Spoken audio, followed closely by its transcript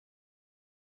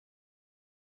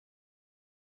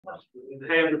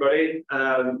Hey everybody,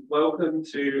 welcome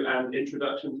to an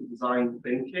introduction to design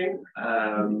thinking.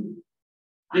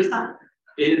 This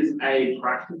is a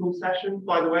practical session,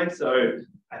 by the way, so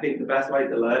I think the best way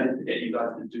to learn is to get you guys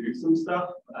to do some stuff.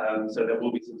 So there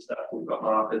will be some stuff, we've got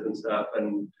markers and stuff,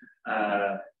 and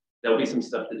there'll be some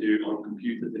stuff to do on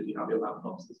computers if you have your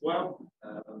laptops as well.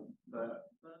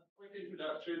 But quick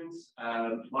introductions.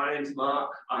 My name's Mark,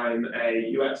 I'm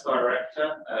a UX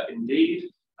director at Indeed.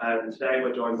 And today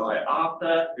we're joined by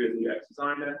Arthur, who is a UX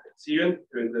designer, Sion,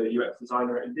 who is a UX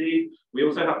designer at Indeed. We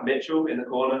also have Mitchell in the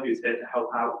corner, who's here to help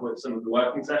out with some of the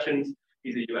working sessions.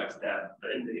 He's a UX dev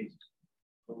at Indeed.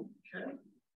 Okay.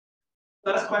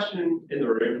 First question in the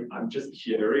room, I'm just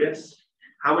curious.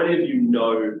 How many of you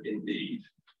know Indeed?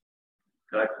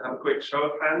 Can I have a quick show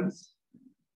of hands?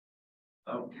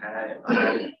 Okay,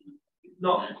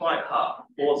 not quite half.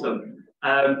 Awesome.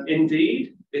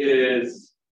 Indeed is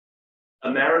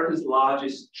America's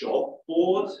largest job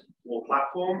board or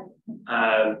platform.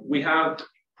 We have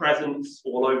presence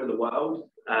all over the world.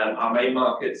 Our main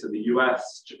markets are the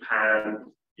US, Japan,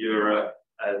 Europe,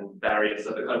 and various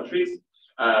other countries.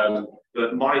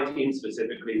 But my team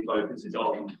specifically focuses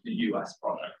on the US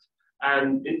product.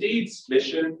 And Indeed's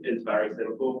mission is very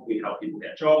simple. We help people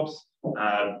get jobs.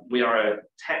 We are a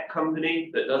tech company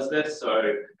that does this.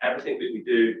 So everything that we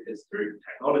do is through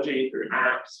technology, through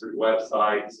apps, through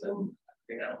websites, and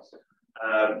else.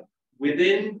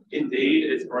 Within Indeed,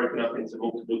 it's broken up into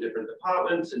multiple different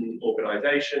departments and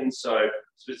organizations. So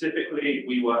specifically,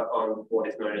 we work on what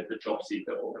is known as the job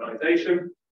seeker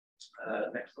organization.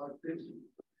 Next slide, please.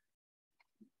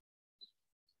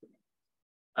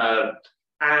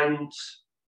 And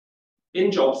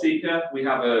in job seeker, we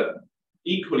have a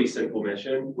equally simple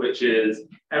mission, which is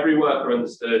every worker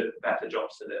understood, better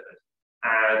jobs delivered.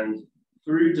 And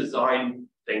through design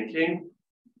thinking,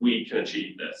 we can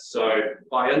achieve this. So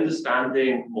by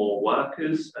understanding more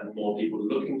workers and more people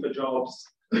looking for jobs,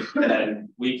 then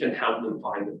we can help them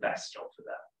find the best job for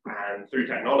them. And through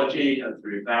technology and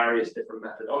through various different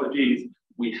methodologies,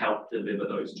 we help deliver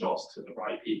those jobs to the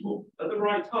right people at the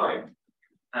right time.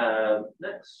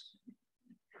 Next.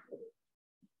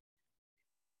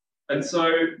 And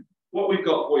so what we've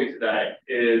got for you today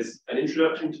is an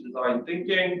introduction to design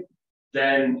thinking.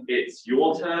 Then it's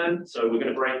your turn. So we're going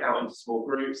to break out into small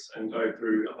groups and go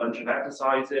through a bunch of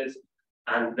exercises,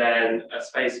 and then a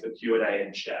space for Q&A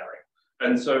and sharing.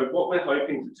 And so what we're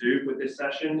hoping to do with this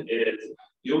session is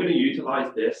you're going to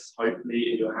utilize this,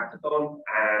 hopefully, in your hackathon,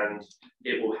 and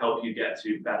it will help you get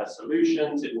to better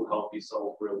solutions. It will help you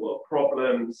solve real world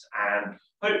problems. And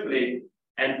hopefully,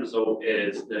 end result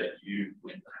is that you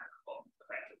win the hackathon,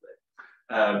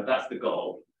 effectively. That's the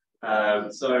goal.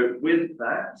 So with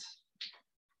that,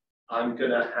 I'm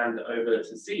going to hand over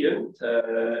to Sion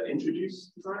to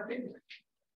introduce design thinking.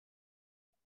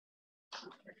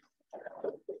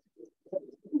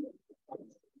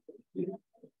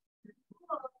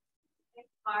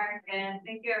 Thanks, Mark, and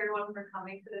thank you everyone for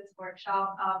coming to this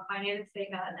workshop. My name is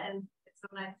Megan, and it's so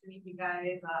nice to meet you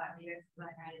guys. I'm a UX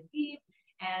designer at Indeed,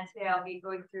 and today I'll be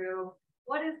going through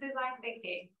what is design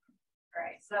thinking. All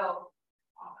right, so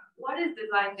what is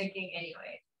design thinking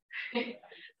anyway?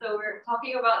 So we're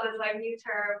talking about this new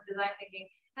term, design thinking.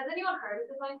 Has anyone heard of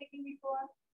design thinking before?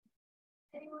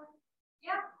 Anyone?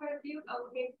 Yeah, quite a few.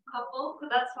 Okay, couple.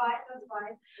 That's fine. That's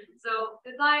fine. So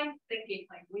design thinking,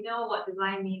 like we know what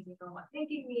design means, we know what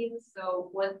thinking means. So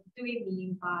what do we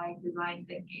mean by design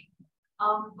thinking?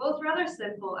 Both rather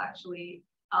simple, actually.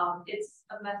 It's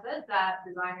a method that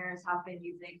designers have been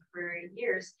using for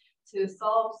years to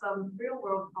solve some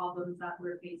real-world problems that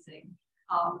we're facing.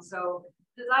 So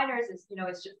designers is,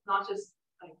 it's just not just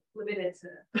like limited to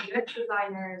UX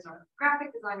designers or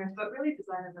graphic designers, but really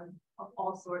designers of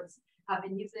all sorts have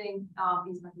been using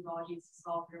these methodologies to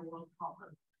solve real world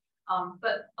problems.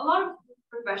 But a lot of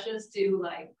professions do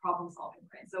like problem solving,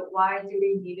 right? So why did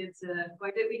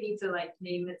we need to like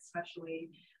name it specially?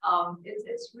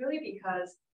 It's really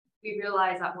because we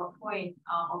realized at one point,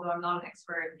 although I'm not an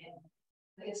expert in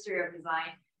the history of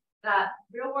design, that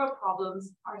real world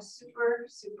problems are super,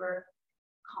 super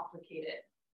complicated.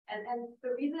 And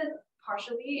the reason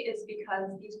partially is because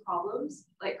these problems,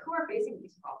 like who are facing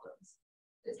these problems?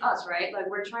 It's us, right? Like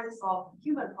we're trying to solve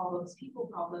human problems, people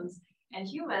problems, and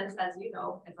humans, as you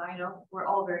know, as I know, we're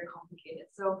all very complicated.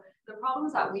 So the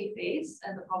problems that we face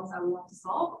and the problems that we want to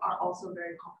solve are also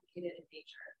very complicated in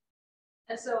nature.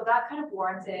 And so that kind of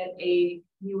warranted a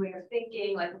new way of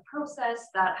thinking, like a process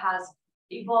that has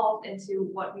evolved into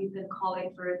what we've been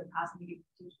calling for the past maybe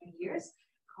 15-20 years,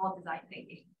 called design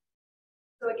thinking.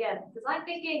 So again, design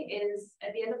thinking is,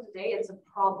 at the end of the day, it's a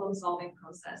problem-solving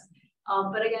process.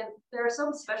 But again, there are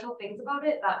some special things about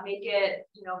it that make it,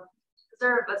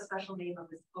 deserve a special name of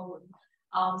its own.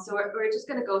 So we're just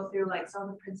going to go through like some of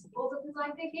the principles of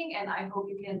design thinking, and I hope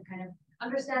you can kind of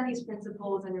understand these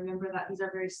principles and remember that these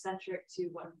are very centric to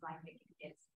what design thinking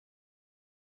is.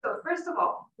 So first of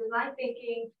all, design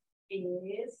thinking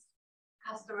is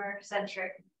customer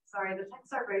centric. Sorry, the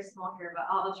texts are very small here, but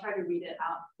I'll try to read it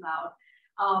out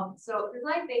loud. So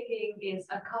design thinking is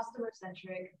a customer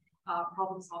centric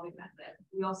problem solving method.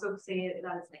 We also say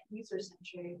that it's like user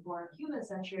centric or human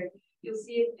centric. You'll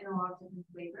see it in a lot of different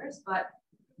flavors, but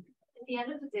at the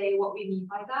end of the day, what we mean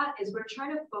by that is we're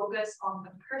trying to focus on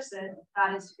the person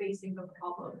that is facing the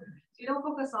problem. So you don't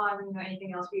focus on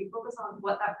anything else. We focus on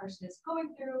what that person is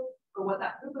going through or what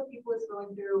that group of people is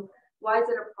going through. Why is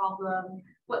it a problem?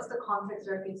 What's the context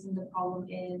they're facing the problem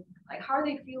in? Like, how are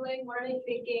they feeling? What are they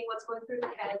thinking? What's going through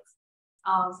their heads?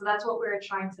 So that's what we're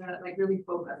trying to like really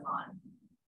focus on.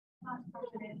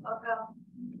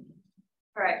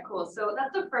 All right, cool. So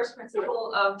that's the first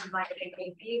principle of design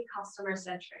thinking, being customer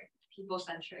centric, people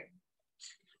centric.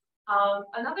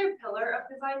 Another pillar of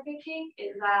design thinking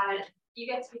is that you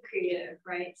get to be creative,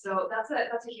 right? So that's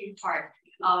a huge part.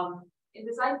 In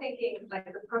design thinking, like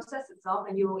the process itself,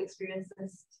 and you will experience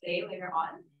this today later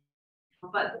on.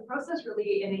 But the process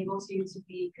really enables you to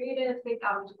be creative, think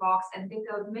out of the box, and think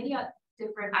of many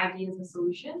different ideas and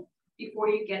solutions before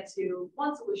you get to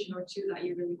one solution or two that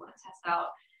you really want to test out.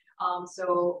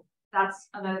 So that's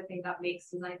another thing that makes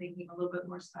design thinking a little bit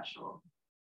more special.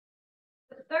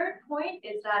 The third point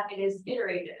is that it is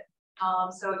iterative.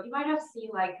 So you might have seen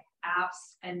like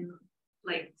apps, and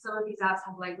like some of these apps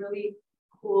have like really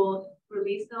cool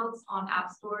release notes on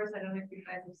app stores. I don't know if you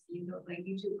guys have seen those, like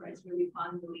YouTube writes really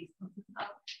fun release notes and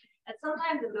stuff. And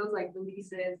sometimes in those like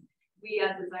releases, we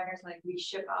as designers, like we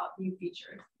ship out new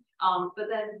features. But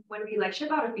then when we like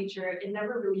ship out a feature, it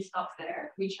never really stops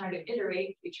there. We try to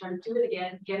iterate, we try to do it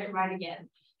again, get it right again.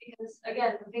 Because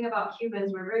again, the thing about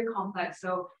humans, we're very complex.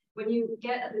 So when you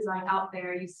get a design out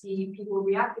there, you see people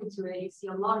reacting to it, you see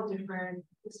a lot of different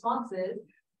responses.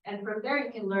 And from there,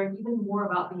 you can learn even more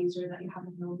about the user that you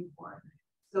haven't known before.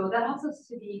 So that helps us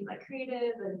to be like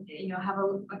creative and have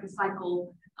a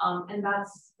cycle. And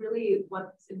that's really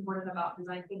what's important about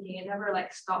design thinking. It never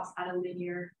like stops at a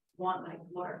linear like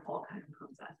waterfall kind of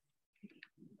process.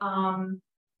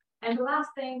 And the last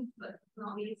thing, but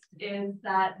not least, is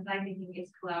that design thinking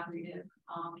is collaborative.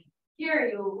 Here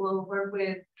you will work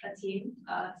with a team,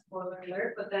 spoiler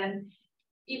alert, but then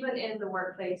even in the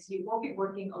workplace, you won't be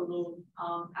working alone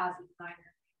as a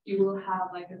designer. You will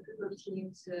have like a group of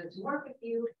teams to work with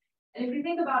you. And if you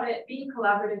think about it, being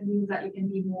collaborative means that you can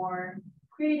be more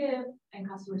creative and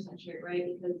customer centric, right?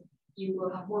 Because you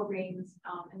will have more brains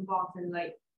involved, and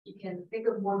like you can think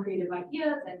of more creative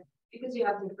ideas, and because you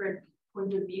have different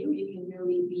points of view, you can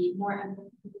really be more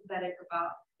empathetic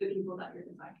about the people that you're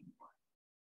designing for.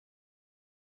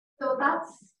 So that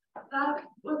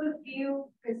was a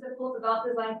few principles about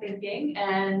design thinking,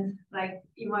 and like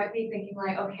you might be thinking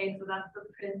like, okay, so that's the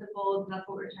principles, that's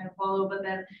what we're trying to follow, but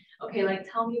then okay, like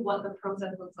tell me what the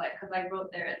process looks like, because I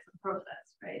wrote there it's a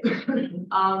process, right?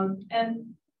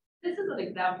 And this is an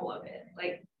example of it.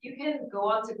 Like you can go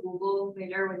onto Google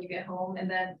later when you get home and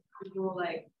then Google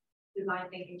like design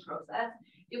thinking process.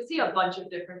 You'll see a bunch of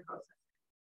different processes.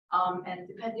 And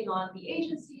depending on the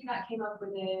agency that came up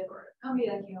with it or the company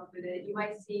that came up with it, you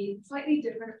might see slightly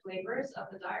different flavors of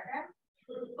the diagram.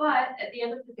 But at the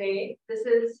end of the day, this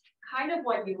is kind of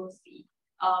what you will see.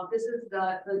 This is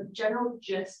the general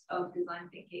gist of design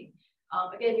thinking.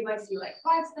 Again, you might see like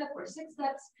 5-step or 6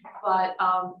 steps, but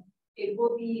it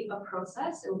will be a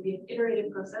process. It will be an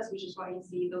iterative process, which is why you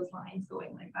see those lines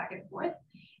going like back and forth.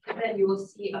 And then you will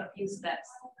see a few steps.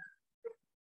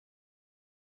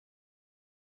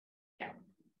 Yeah.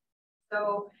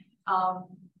 So,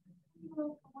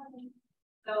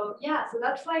 so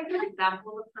that's like an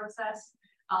example of the process.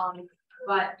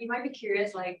 But you might be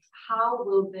curious, like, how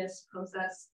will this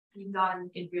process be done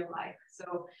in real life?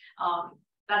 So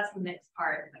that's the next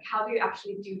part. Like, how do you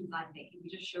actually do design thinking? We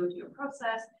just showed you a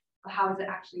process, but how is it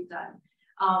actually done?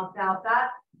 Now that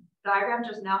diagram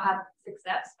just now had 6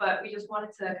 steps, but we just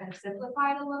wanted to kind of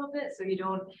simplify it a little bit so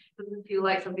doesn't feel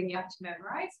like something you have to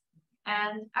memorize.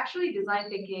 And actually design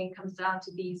thinking comes down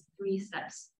to these 3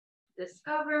 steps: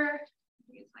 discover,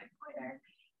 use my pointer,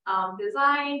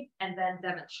 design, and then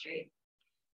demonstrate.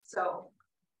 So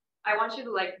I want you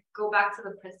to like go back to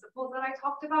the principles that I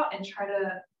talked about and try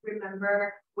to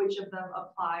remember which of them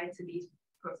apply to these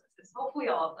processes. Hopefully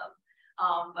all of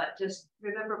them. But just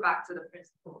remember back to the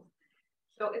principles.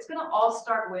 So it's going to all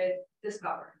start with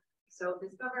discover. So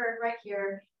discover right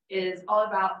here is all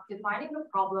about defining the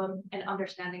problem and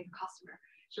understanding the customer.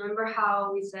 So remember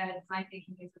how we said design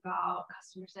thinking is about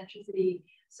customer centricity.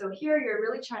 So here you're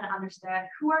really trying to understand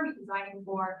who are we designing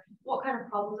for, what kind of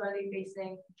problems are they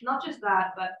facing, not just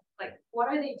that, but like what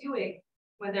are they doing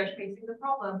when they're facing the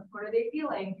problem, what are they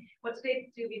feeling, what do they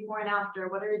do before and after,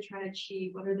 what are they trying to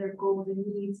achieve, what are their goals and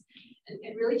needs,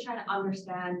 and really trying to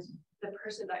understand the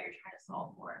person that you're trying to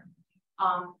solve for.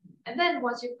 And then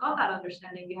once you've got that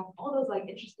understanding, you have all those like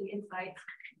interesting insights,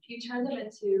 you turn them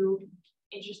into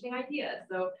interesting ideas.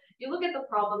 So you look at the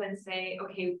problem and say,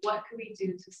 okay, what could we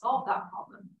do to solve that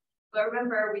problem? But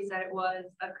remember, we said it was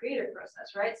a creative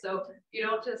process, right? So you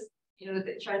don't just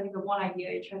try to think of one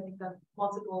idea, you try to think of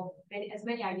as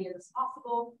many ideas as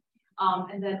possible,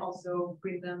 and then also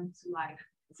bring them to life.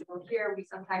 So here we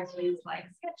sometimes use like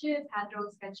sketches,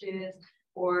 hand-drawn sketches,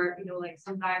 or like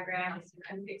some diagrams to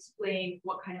kind of explain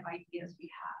what kind of ideas we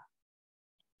have.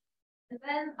 And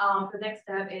then the next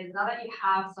step is, now that you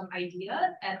have some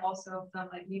ideas and also some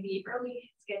like maybe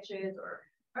early sketches or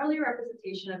early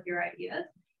representation of your ideas,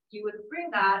 you would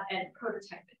bring that and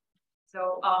prototype it.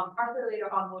 So Arthur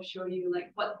later on will show you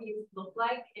like what these look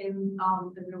like in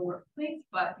the real workplace,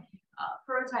 but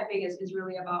prototyping is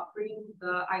really about bringing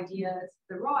the ideas,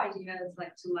 the raw ideas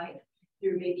like to life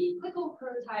through maybe clickable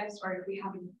prototypes, or if we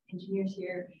have engineers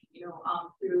here,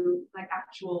 through like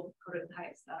actual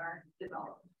prototypes that are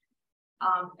developed.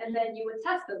 And then you would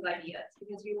test those ideas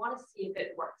because we want to see if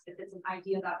it works, if it's an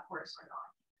idea that works or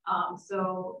not.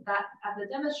 So that at the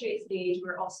demonstrate stage,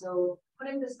 we're also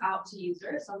putting this out to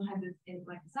users. Sometimes it's in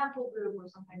like a sample group, or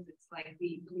sometimes it's like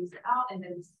we release it out and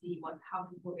then we see how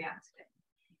people react to it.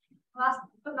 Last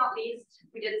but not least,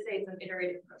 we did say it's an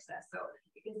iterative process. So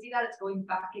you can see that it's going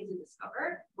back into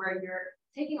Discover, where you're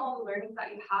taking all the learnings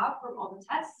that you have from all the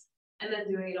tests and then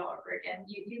doing it all over again.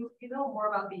 You know more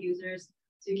about the users,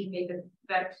 so you can make a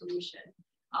better solution.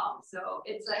 So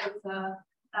those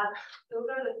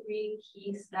are the 3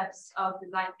 key steps of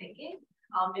design thinking.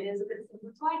 It is a bit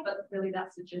simplified, but really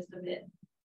that's the gist of it.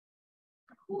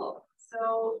 Cool.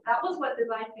 So that was what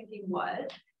design thinking was.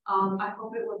 I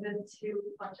hope it wasn't too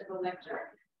much of a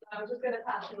lecture. I'm just going to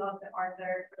pass it on to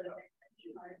Arthur for the next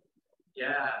part.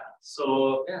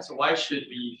 So why should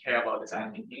we care about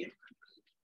design thinking?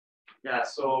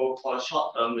 So for the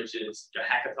short term, which is your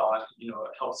hackathon, it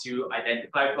helps you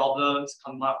identify problems,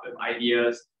 come up with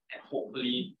ideas, and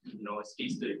hopefully, it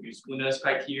speaks to the usefulness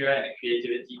criteria and the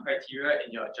creativity criteria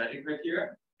in your judging criteria,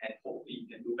 and hopefully you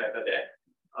can do better there.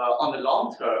 On the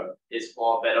long term, it's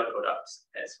for better products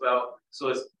as well. So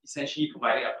it's essentially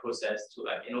providing a process to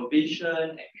like innovation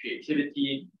and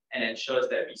creativity, and ensures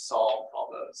that we solve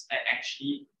problems and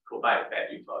actually provide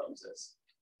value to our users.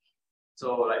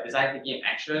 So like design thinking in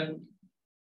action.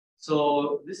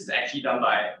 So this is actually done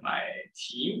by my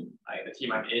team, like the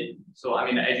team I'm in. So I'm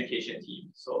in the education team.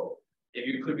 So if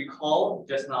you could recall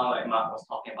just now, like Mark was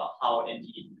talking about how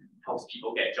Indeed helps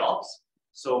people get jobs.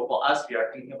 So for us, we are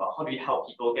thinking about how do we help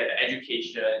people get the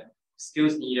education,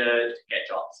 skills needed to get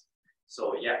jobs.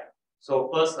 So so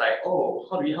first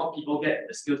how do we help people get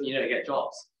the skills needed to get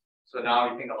jobs? So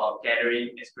now we think about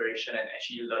gathering inspiration and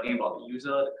actually learning about the user,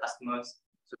 the customers.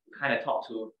 So we kind of talk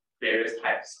to various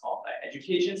types of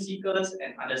education seekers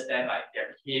and understand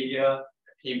their behavior,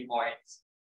 the pain points.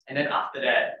 And then after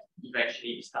that,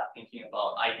 eventually we start thinking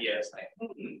about ideas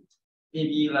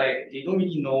maybe they don't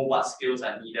really know what skills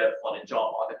are needed for the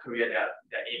job or the career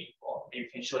they're aiming for. Maybe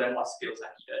we can show them what skills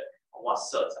are needed or what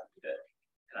certs are needed.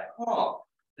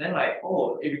 And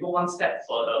if we go one step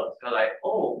further, they're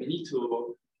we need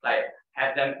to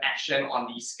have them action on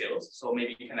these skills. So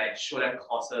maybe we can show them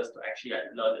courses to actually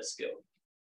learn the skill.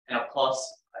 And of course,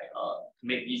 to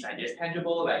make these ideas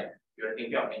tangible, you're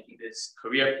thinking of making this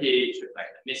career page with the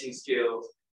missing skills,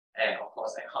 and of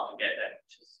course how to get them,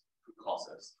 which is through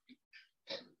courses.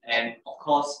 And of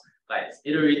course, it's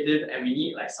iterative, and we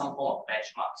need some form of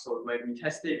benchmark. So when we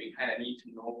test it, we kind of need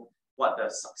to know what the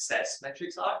success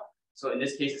metrics are. So in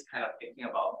this case, it's kind of thinking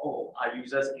about, are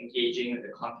users engaging with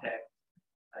the content?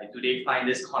 Do they find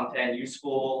this content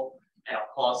useful? And of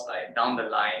course, down the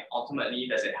line, ultimately,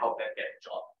 does it help them get a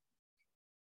job?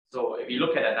 So if you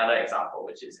look at another example,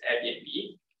 which is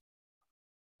Airbnb,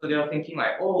 so they were thinking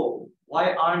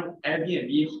why aren't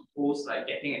Airbnb hosts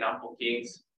getting enough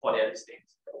bookings for their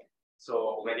listings?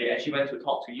 So when they actually went to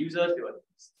talk to users, they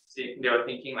were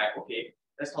thinking okay,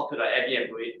 let's talk to the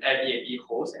Airbnb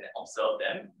hosts and observe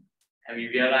them. And we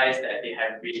realized that they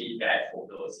have really bad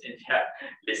photos in their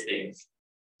listings.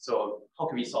 So how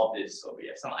can we solve this? So we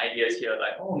have some ideas here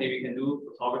maybe we can do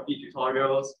photography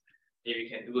tutorials. Maybe we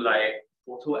can do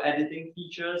photo editing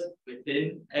features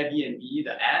within Airbnb,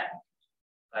 the app.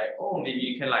 like, oh, maybe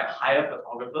you can like hire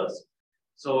photographers.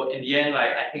 So in the end,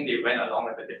 like I think they went along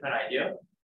with a different idea,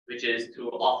 which is to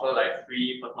offer like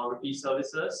free photography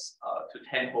services to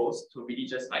 10 hosts to really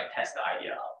just like test the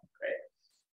idea out, right?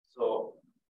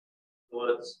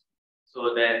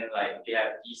 So then like they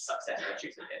have these success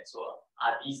metrics again. So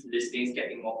are these listings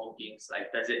getting more bookings?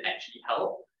 Like, does it actually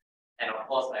help? And of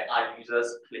course, like, are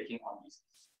users clicking on these?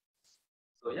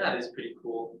 So yeah, this is pretty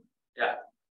cool. Yeah.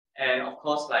 And of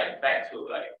course, like back to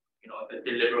like, the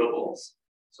deliverables.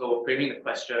 So framing the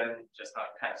question, just now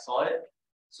kind of saw it.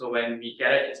 So when we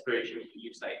gather inspiration, we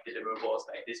use like deliverables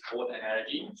like this boat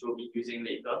analogy, which we'll be using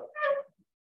later.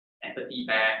 Empathy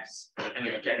maps, and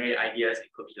when we generate ideas,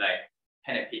 it could be like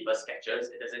pen and paper sketches.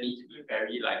 It doesn't need to be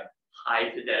very like high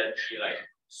fidelity, like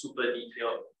super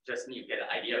detailed, just need to get the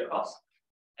idea across.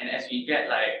 And as we get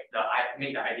like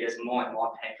make the ideas more and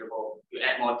more tangible, you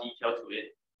add more detail to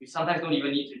it. You sometimes don't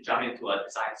even need to jump into a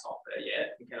design software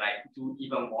yet. You can like do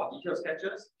even more detailed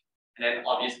sketches. And then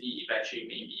obviously eventually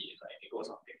maybe like it goes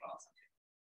on Figma or something.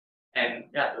 And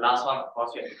yeah, the last one, of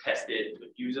course, you have to test it with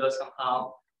users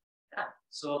somehow. Yeah.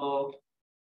 So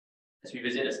as we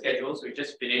visit the schedule, so we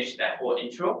just finished that whole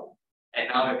intro. And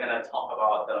now we're gonna talk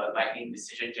about the lightning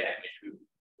decision jam, which we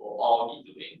will all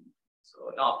be doing.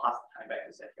 So now I'll pass the time back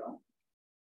to Sergio.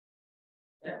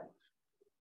 Yeah.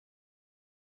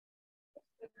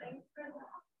 Thanks for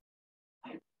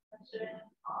that question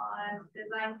on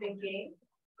design thinking.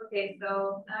 Okay,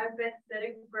 so I've been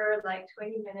sitting for like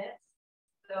 20 minutes.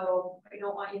 So I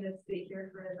don't want you to stay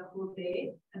here for the whole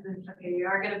day. And then, okay, you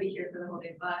are going to be here for the whole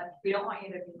day, but we don't want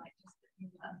you to be like just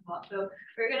sitting in that spot. So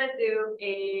we're going to do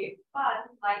a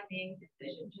fun lightning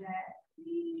decision jam.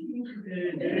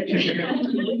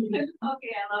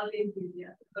 Okay, I love the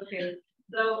enthusiasm. Okay,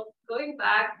 so going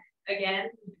back again,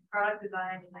 product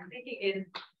design and thinking is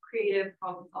creative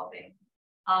problem solving.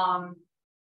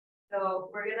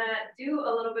 So we're gonna do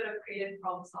a little bit of creative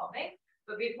problem solving,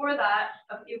 but before that,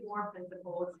 a few more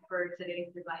principles for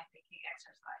today's design thinking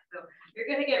exercise. So you're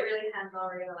gonna get really hands-on.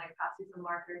 We're gonna like pass you some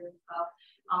markers and stuff.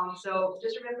 So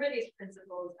just remember these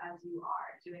principles as you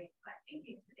are doing design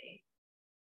thinking today.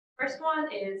 First one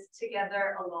is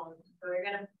together alone. So you're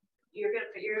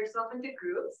gonna put yourself into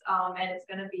groups, and it's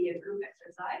gonna be a group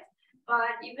exercise.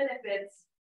 But even if it's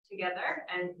together,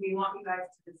 and we want you guys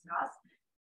to discuss,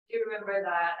 do remember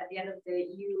that at the end of the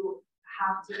day, you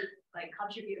have to like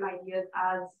contribute ideas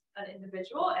as an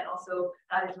individual, and also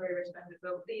that is very respected.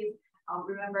 So please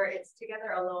remember, it's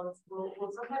together alone.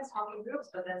 We'll sometimes talk in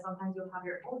groups, but then sometimes you'll have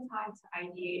your own time to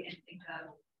ideate and think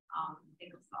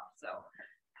of stuff. So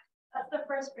that's the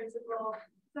first principle.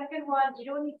 Second one, you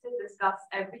don't need to discuss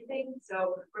everything.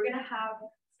 So we're gonna have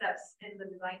steps in the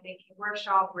design thinking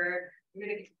workshop where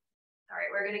we're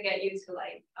gonna get you to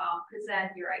like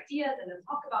present your ideas and then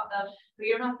talk about them, but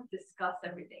you don't have to discuss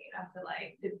everything. You don't have to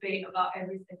like debate about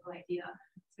every single idea.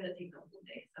 It's gonna take the whole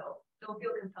day, so don't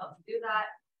feel compelled to do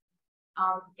that.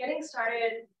 Getting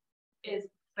started is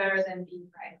better than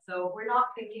being right. So we're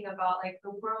not thinking about like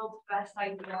the world's best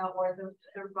idea or the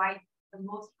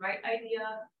most right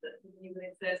idea that doesn't even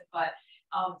exist, but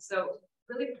so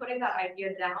really putting that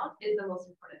idea down is the most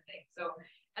important thing. So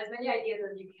as many ideas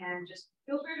as you can, just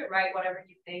feel free to write whatever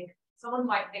you think. Someone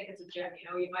might think it's a gem,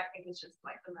 you might think it's just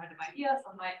like some random idea.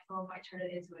 Someone might turn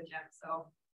it into a gem.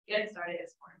 So getting started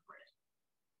is more important.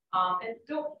 And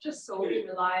don't just solely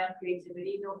rely on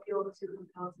creativity. Don't feel too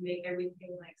compelled to make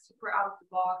everything like super out of the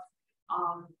box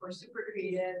or super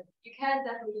creative. You can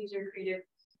definitely use your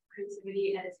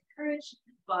creativity and it's encouraged,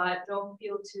 but don't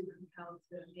feel too compelled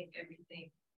to make everything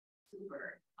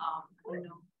super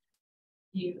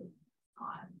new.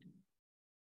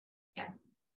 Yeah.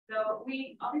 So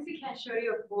we obviously can't show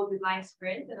you a full design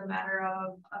sprint in a matter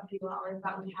of a few hours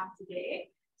that we have today.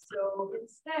 So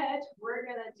instead, we're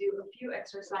gonna do a few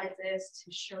exercises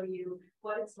to show you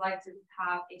what it's like to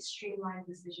have a streamlined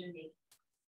decision making.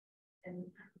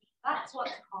 And that's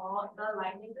what's called the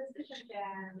lightning decision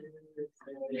jam.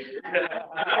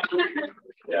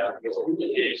 Yeah.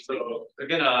 Okay, so we're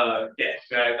gonna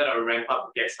ramp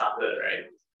up, get started, right?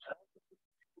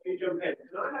 Can you jump in?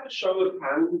 Can I have a show of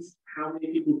hands? How many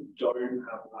people don't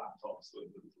have laptops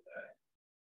with them today?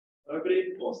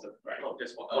 Nobody? Awesome. Right. Oh,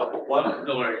 just one. Oh, one.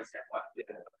 No worries. Yeah, one.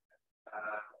 Yeah.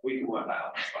 We can work that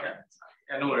out. That's fine.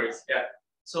 Yeah, no worries. Yeah.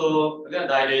 So we're gonna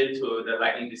dive into the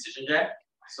lightning decision jam.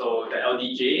 So the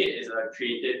LDJ is a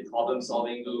creative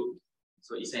problem-solving loop.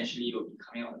 So essentially, you'll be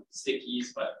coming up with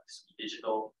stickies, but it's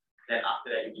digital. Then after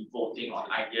that, you'll be voting on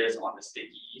ideas on the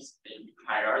stickies. Then you'll be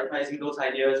prioritizing those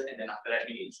ideas, and then after that,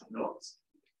 making some notes,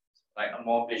 like a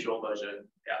more visual version.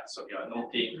 Yeah. So you're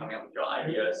noting, coming up with your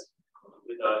ideas.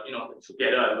 with a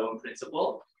together alone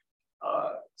principle,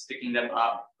 sticking them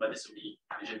up, but this will be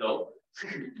digital.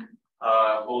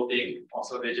 Voting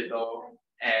also digital,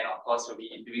 and of course we'll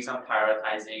be doing some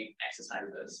prioritizing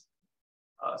exercises.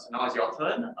 So now it's your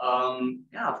turn.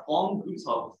 Yeah, form groups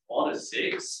of 4 to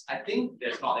 6. I think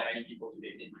there's not that many people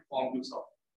today. Form groups of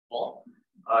 4.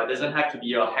 It doesn't have to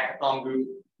be a hackathon group.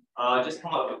 Just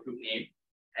come up with a group name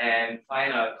and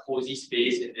find a cozy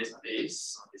space in this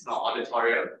place. It's not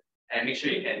auditorium, and make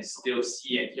sure you can still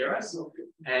see and hear us.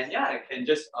 And yeah, you can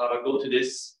just go to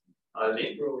this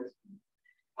link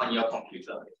on your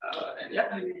computer. And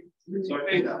yeah. So I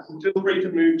think feel free to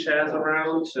move chairs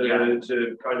around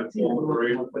to kind of form a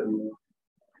group and.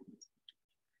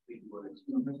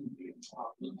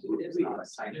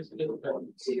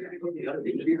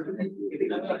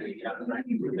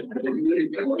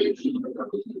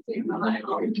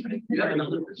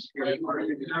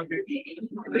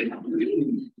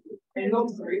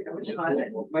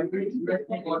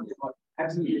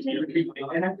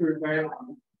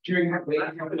 During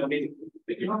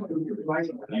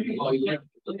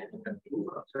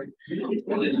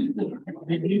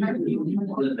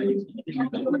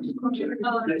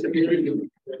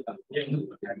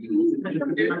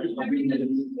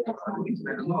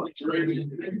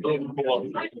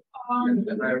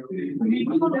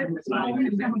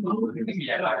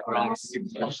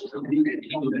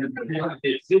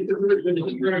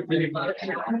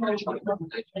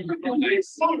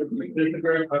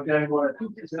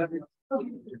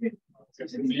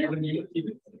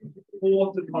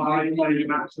Four to five, maybe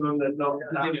maximum. There's not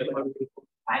that.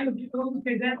 Yeah. 5 is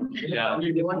okay.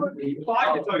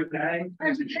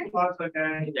 5's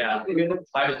okay. Yeah. 5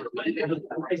 is okay.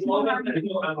 As long as there's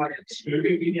not like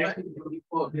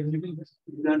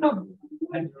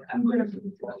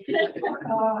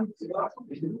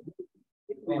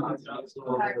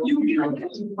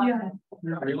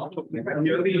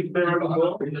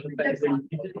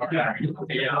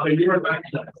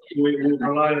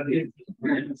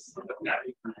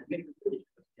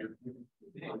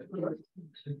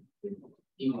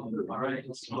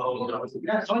Alright, so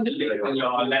that's on the link on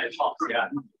your laptops, yeah.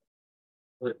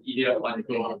 The easier one to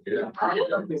go.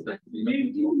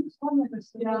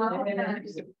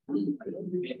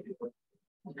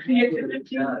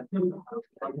 Creativity. I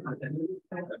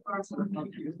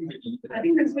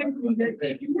think the same thing that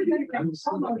if you would like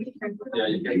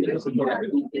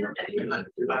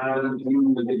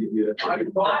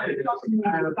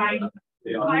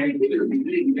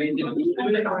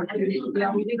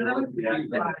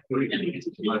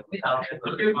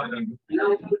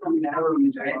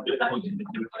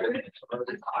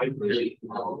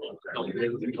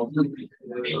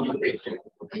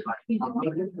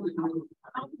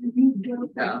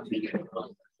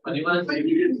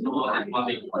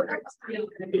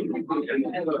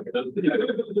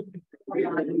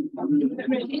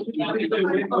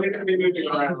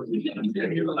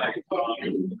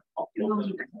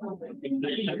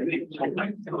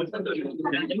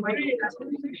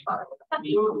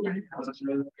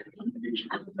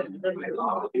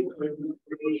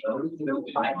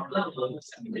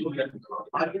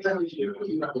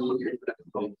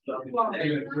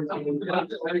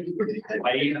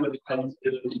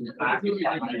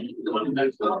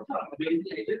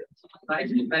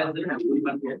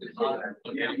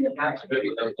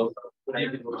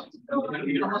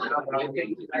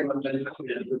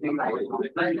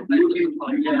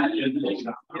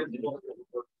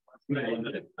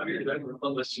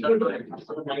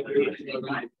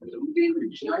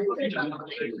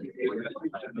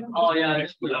Oh yeah,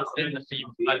 that's the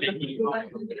theme. I think.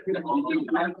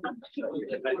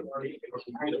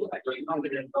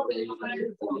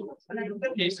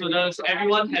 Okay, so does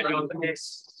everyone have your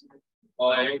text?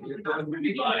 Like 1,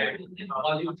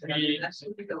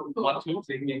 2,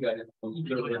 3, 1,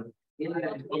 2.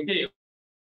 Okay.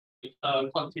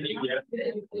 Continue here.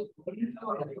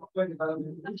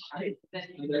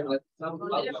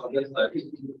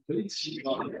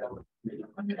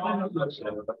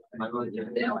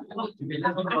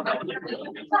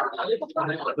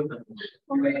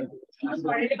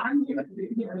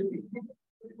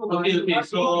 Okay,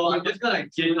 so I'm just gonna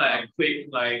give like a quick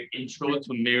intro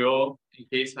to Miro in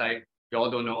case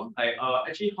y'all don't know.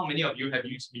 Actually, how many of you have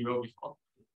used Miro before?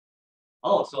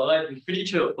 Oh, so pretty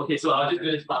chill. Okay, so I'll just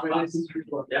do this fast.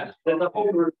 Yeah.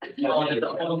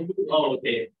 Oh,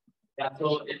 okay. Yeah,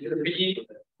 so it's pretty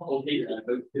okay.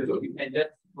 So you can just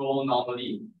roll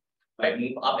normally,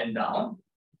 move up and down.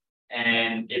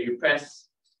 And if you press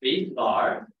space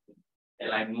bar,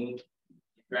 and move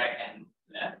right and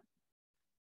left.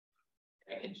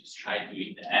 I can just try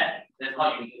doing that. That's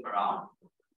how you move around.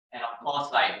 And of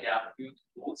course, like there are a few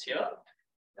tools here.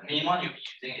 The main one you'll be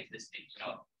using is this sticky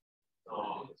note. So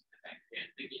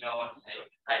sticky note, and you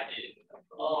type in,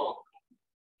 oh,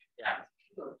 yeah.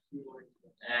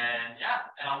 And yeah,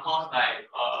 and of course, like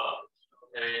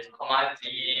there is command Z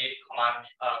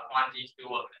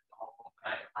still works as normal,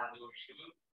 like undo redo.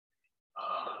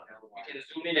 You can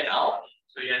zoom in and out,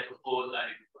 so you have to hold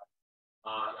like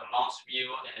the mouse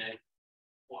wheel and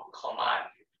hold command,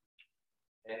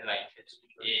 and like you can zoom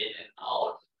in and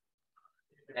out.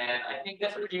 And I think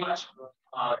that's pretty much the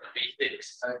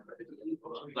basics.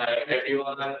 Like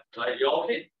everyone, like you all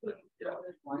okay? Yeah.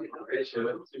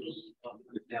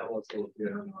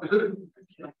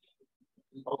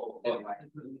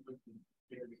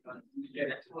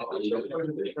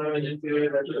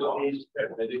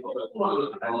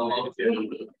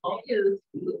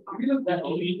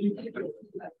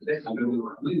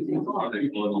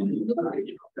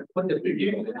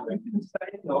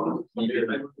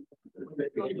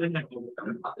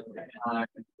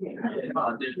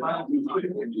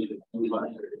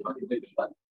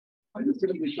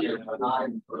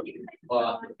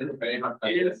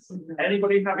 Is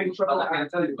anybody having trouble?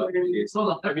 It's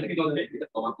not everything on it.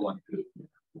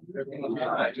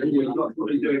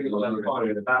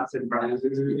 That's in practice.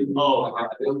 Oh,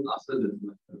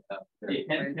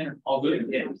 all good.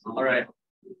 Yeah. All right.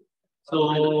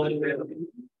 So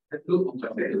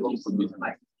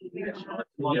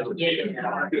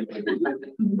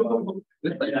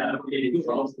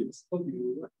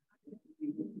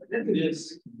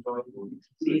this.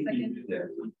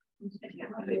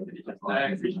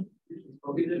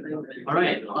 All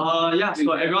right. Yeah.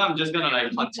 So everyone, I'm just gonna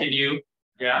like continue.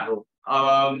 Yeah.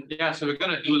 Yeah. So we're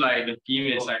gonna do like the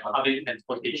theme is like public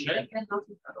transportation.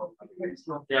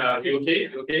 Yeah. Okay.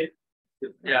 Okay.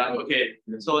 Yeah. Okay.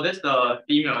 So that's the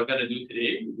theme that we're gonna do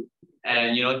today.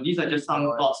 And you know, these are just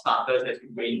some thought starters as we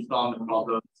brainstorm the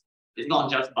problems. It's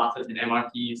not just buses and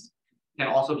MRTs. It can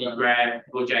also be Grab,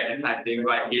 Gojek, and type thing,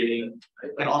 ride hailing.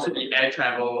 It can also be air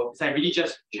travel. It's like really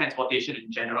just transportation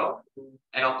in general.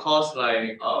 And of course,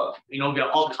 like you know, we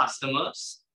are all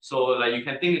customers. So like you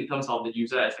can think in terms of the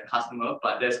user as a customer,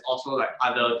 but there's also like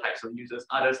other types of users,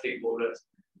 other stakeholders.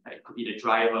 Like it could be the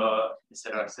driver,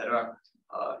 etc., etc.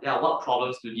 Yeah, what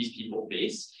problems do these people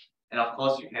face? And of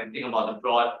course, you can think about the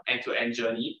broad end-to-end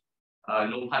journey.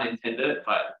 No pun intended,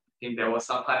 but I think there was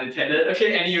some pun intended.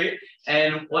 Okay, anyway.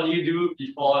 And what do you do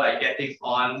before like getting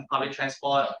on public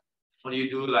transport? What do you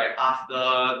do like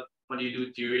after? What do you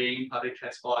do during public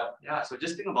transport? Yeah, so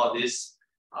just think about this.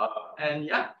 And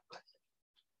yeah.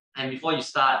 And before you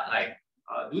start, like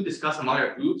do discuss among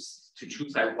your groups to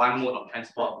choose like one mode of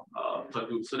transport per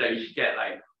group so that you get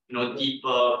like you know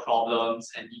deeper problems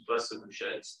and deeper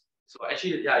solutions. So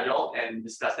actually, yeah, y'all can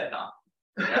discuss that now.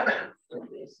 Yeah. So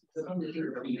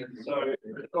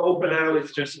the goal for now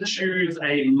is just choose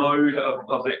a mode of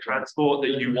public transport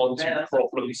that you want to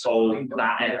properly solve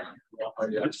that area.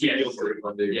 Yes. Yes.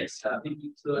 So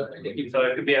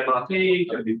it could be MRT, it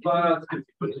could be bus, it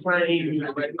could be plane,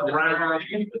 it could be Grab,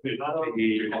 it could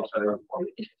be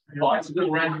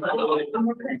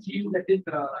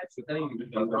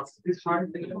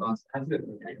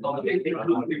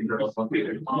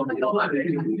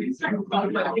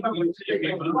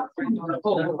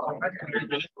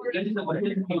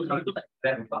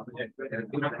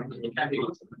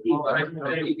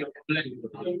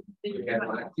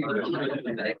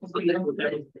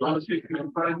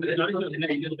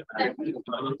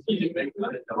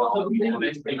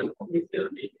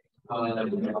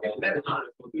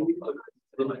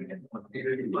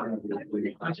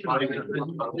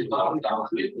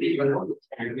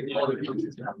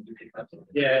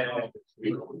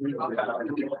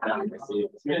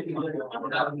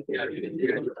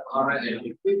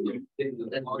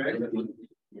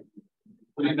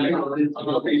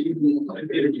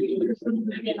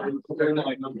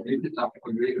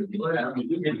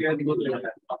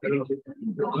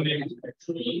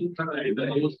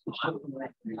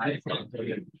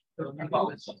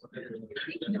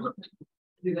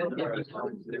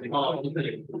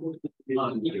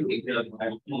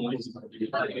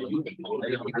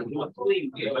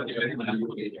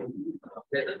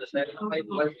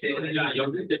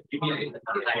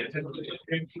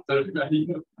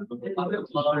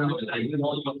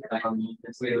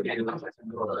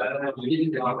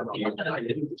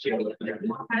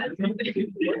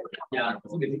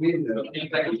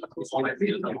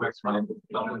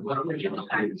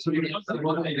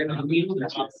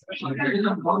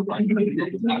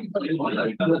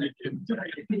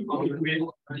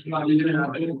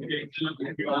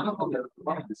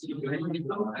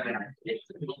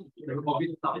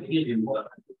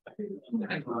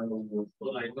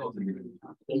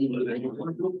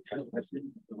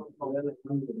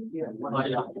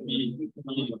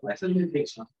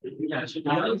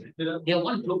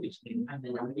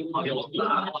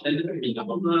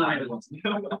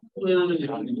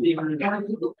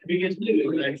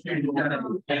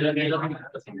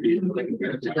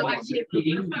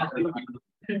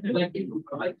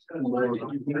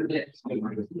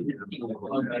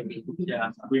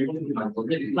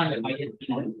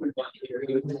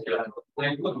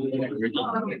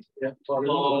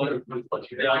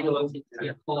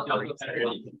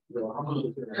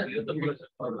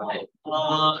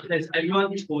Has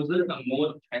everyone chosen a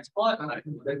mode of transport?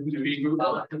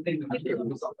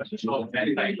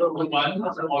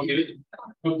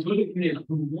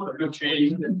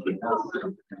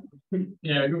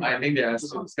 Yeah, I think they are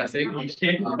still discussing. Group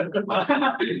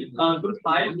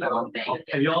 5,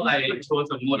 have you all chose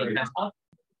a mode of transport?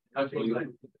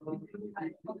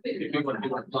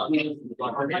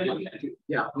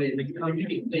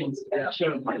 Yeah,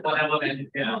 sure. Whatever.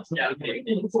 Yeah. It's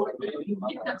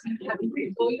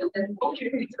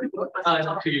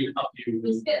up to you.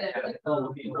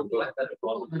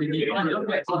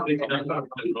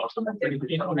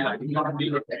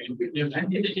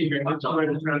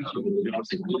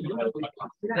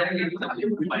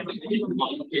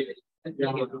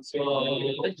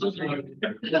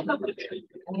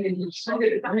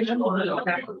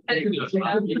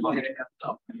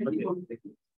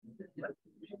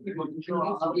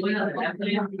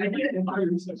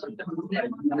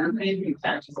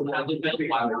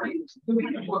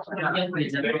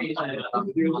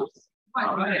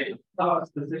 All right.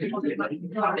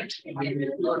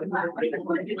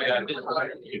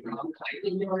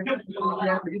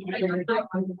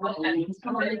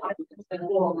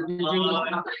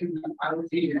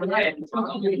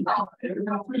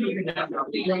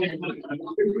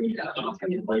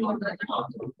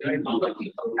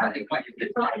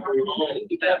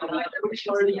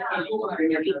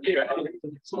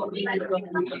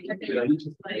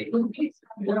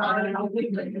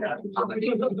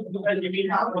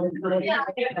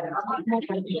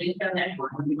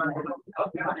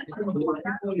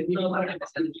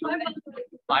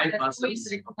 Five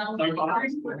buses.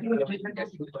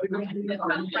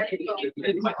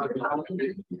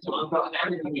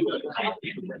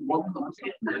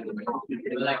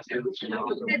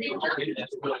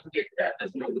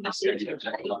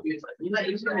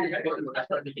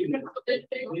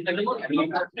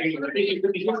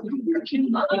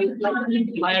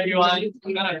 Hi everyone,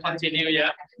 I'm gonna continue.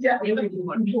 Yeah, you're gonna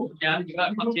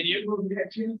continue.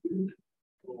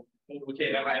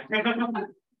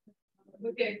 Okay,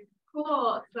 Okay,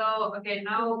 cool. So, okay,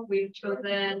 now we've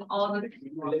chosen all the.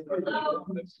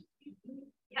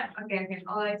 Yeah, okay,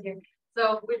 all right here.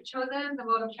 So we've chosen the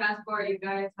mode of transport. You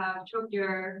guys have chosen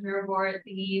your mirror board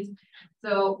thingies.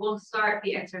 So we'll start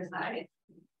the exercise.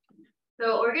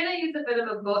 So we're gonna use a bit of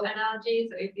a boat analogy.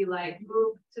 So if you like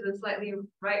move to the slightly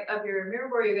right of your mirror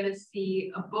board, you're gonna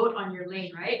see a boat on your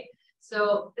lane, right?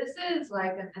 So this is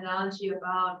like an analogy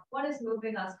about what is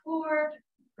moving us forward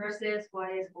versus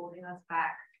what is holding us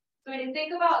back. So when you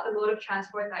think about the mode of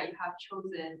transport that you have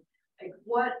chosen, like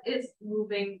what is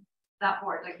moving that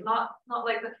forward? Like not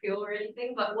like the fuel or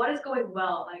anything, but what is going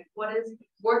well? Like what is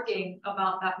working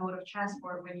about that mode of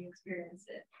transport when you experience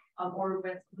it, or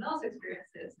when someone else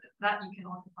experiences it, that you can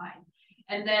also find.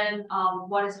 And then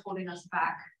what is holding us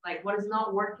back? Like what is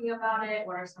not working about it?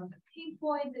 What are some of the pain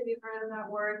points if you've heard of that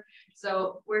word?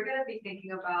 So we're going to be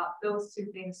thinking about those two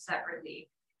things separately.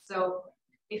 So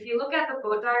if you look at the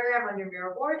boat diagram on your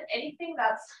mirror board, anything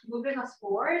that's moving us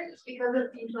forward is because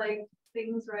of these like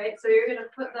things, right? So you're going to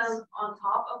put them on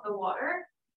top of the water,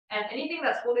 and anything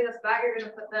that's holding us back, you're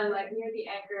going to put them like near the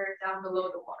anchor down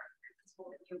below the water. It's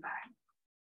holding you back.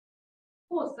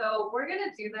 Cool. So we're going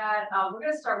to do that. We're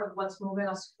going to start with what's moving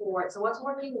us forward. So what's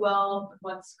working well,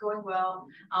 what's going well.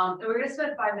 And we're going to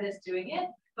spend 5 minutes doing it.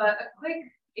 But a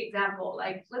quick example,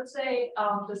 like let's say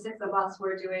the 6 of us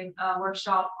were doing a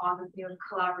workshop on the theme of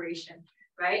collaboration,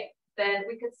 right? then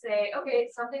we could say, okay,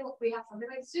 we have something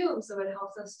like Zoom, so it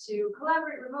helps us to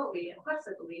collaborate remotely and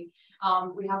flexibly.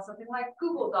 We have something like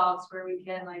Google Docs where we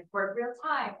can like work real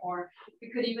time, or we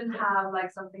could even have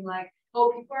like something like,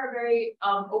 oh, people are very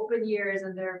open ears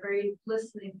and they're very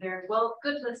listening, they're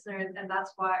good listeners, and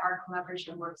that's why our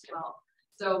collaboration works well.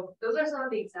 So those are some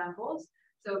of the examples.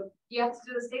 So you have to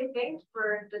do the same thing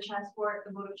for the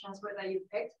mode of transport that you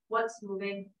picked. What's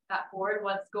moving that forward?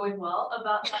 What's going well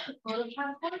about that mode of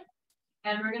transport?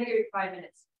 And we're going to give you 5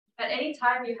 minutes. At any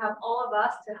time, you have all of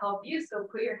us to help you. So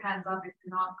put your hands up if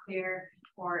you're not clear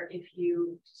or if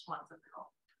you just want some help.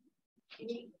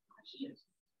 Any questions?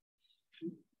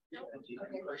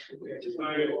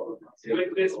 So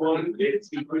with this one, it's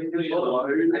mostly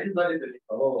alone.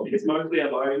 It's mostly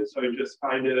alone, so just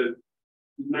kind of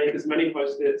make as many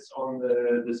post-its on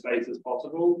the space as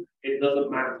possible. It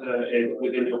doesn't matter if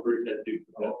within your group there's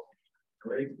duplicate.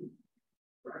 Great.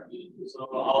 So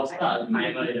I'll start a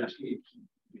timer.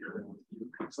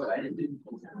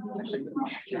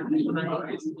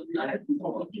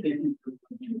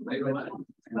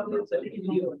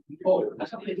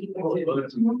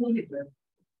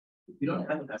 You don't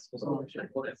have that special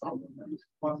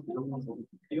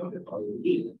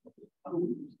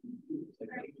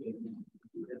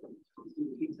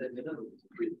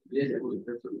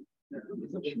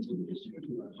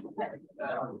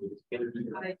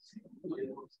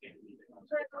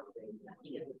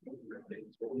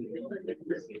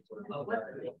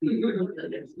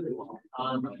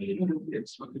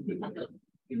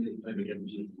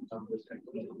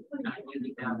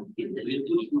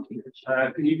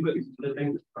Can you put the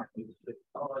things?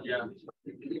 Oh, yeah.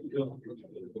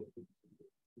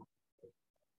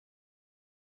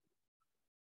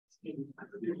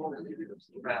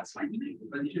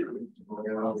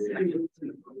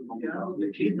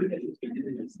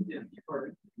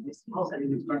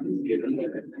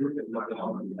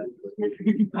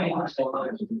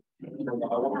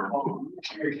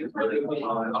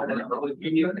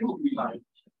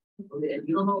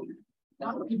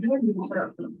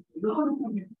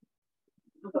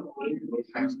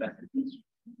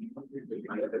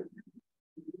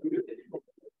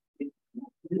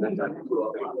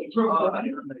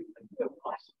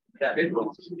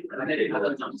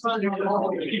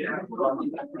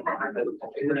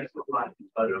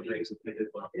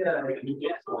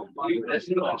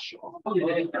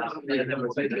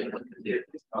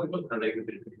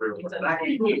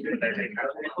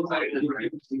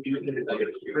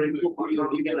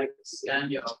 You can like scan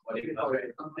your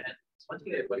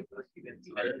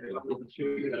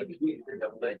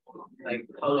like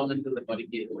how long until the body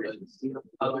gate opens,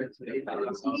 how long until the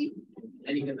balance out,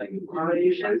 and you can like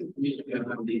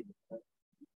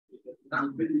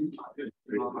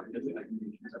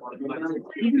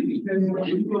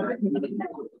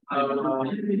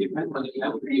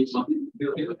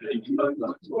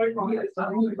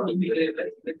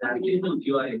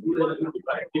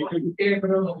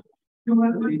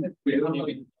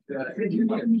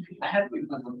I have but the only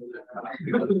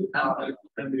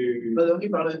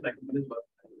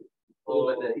problem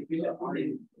is like if you have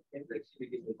already I don't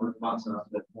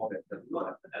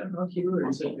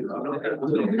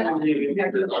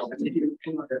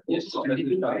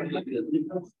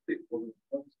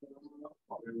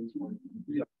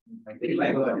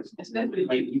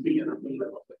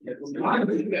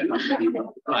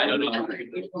know.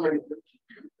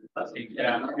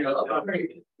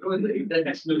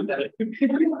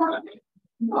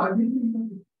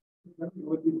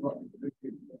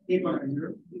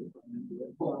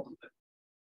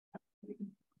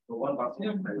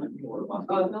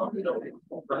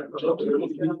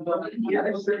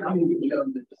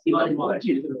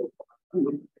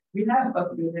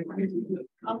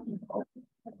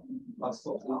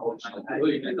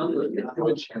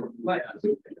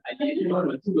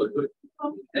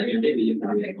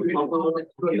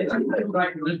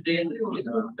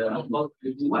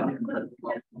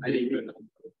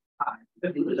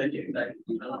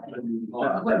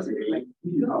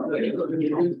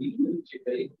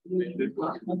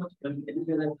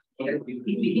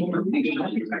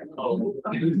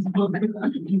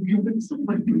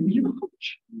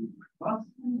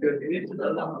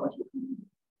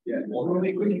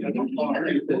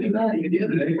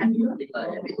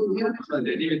 We have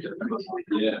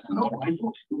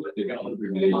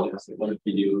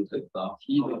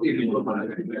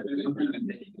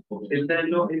Is there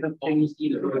no other things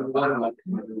either?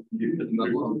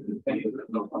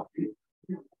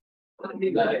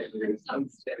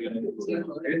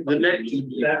 The next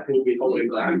step will be holding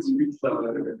back. So it's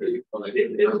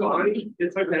fine.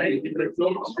 It's okay. It's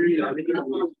not true. I think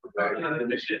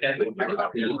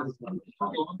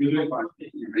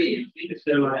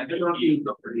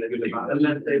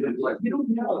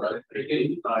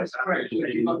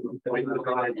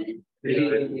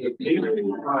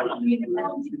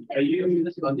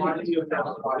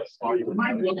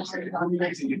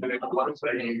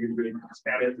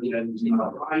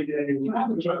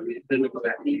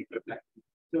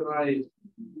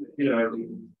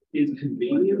is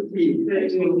convenient.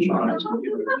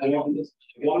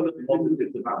 One of the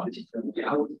positives about it,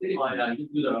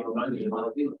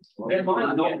 there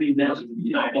might not be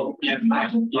necessarily, there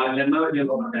might be a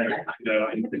lot there,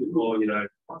 I think more, there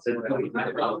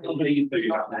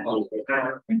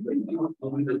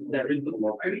is a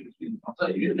lot.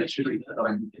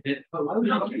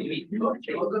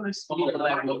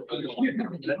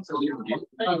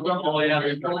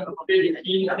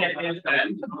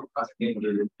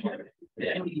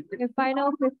 Your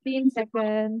final 15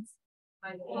 seconds.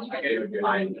 Okay,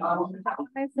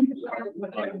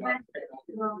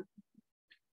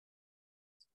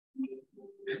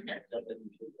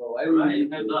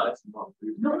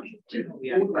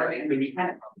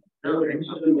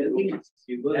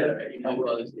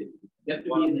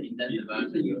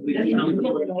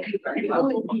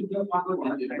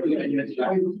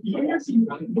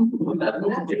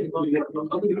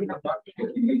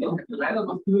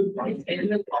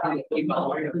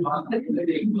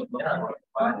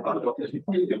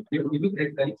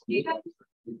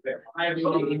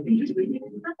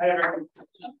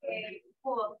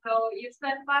 cool. So you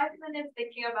spent 5 minutes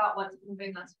thinking about what's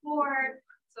moving us forward.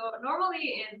 So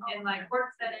normally in like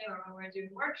work setting or when we're doing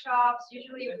workshops,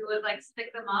 usually we would like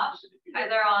stick them up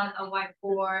either on a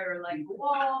whiteboard or like a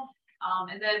wall,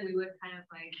 and then we would kind of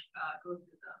like go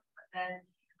through them. But then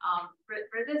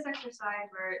for this exercise,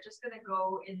 we're just going to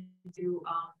go into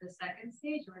the second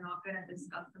stage. We're not going to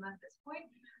discuss them at this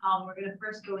point. We're going to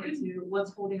first go into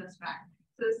what's holding us back.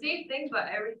 So the same thing, but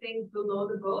everything below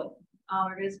the boat.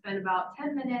 We're going to spend about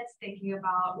 10 minutes thinking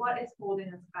about what is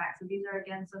holding us back. So these are,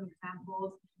 again, some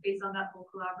examples based on that whole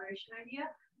collaboration idea.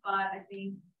 But I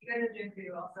think you guys are doing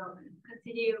pretty well. So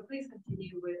please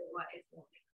continue with what is holding.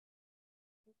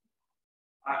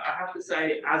 I have to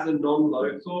say, as a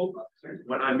non-local,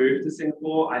 when I moved to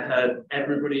Singapore, I heard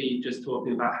everybody just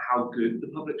talking about how good the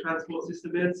public transport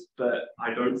system is, but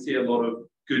I don't see a lot of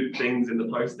good things in the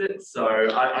post-its. So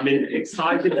I'm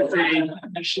excited to see.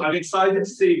 I'm excited to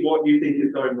see what you think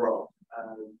is going wrong.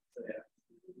 So yeah.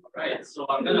 Right. So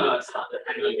I'm gonna start the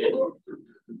timer again.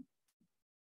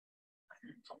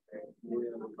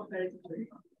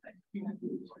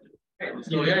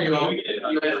 So yeah, you have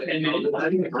 10 minutes.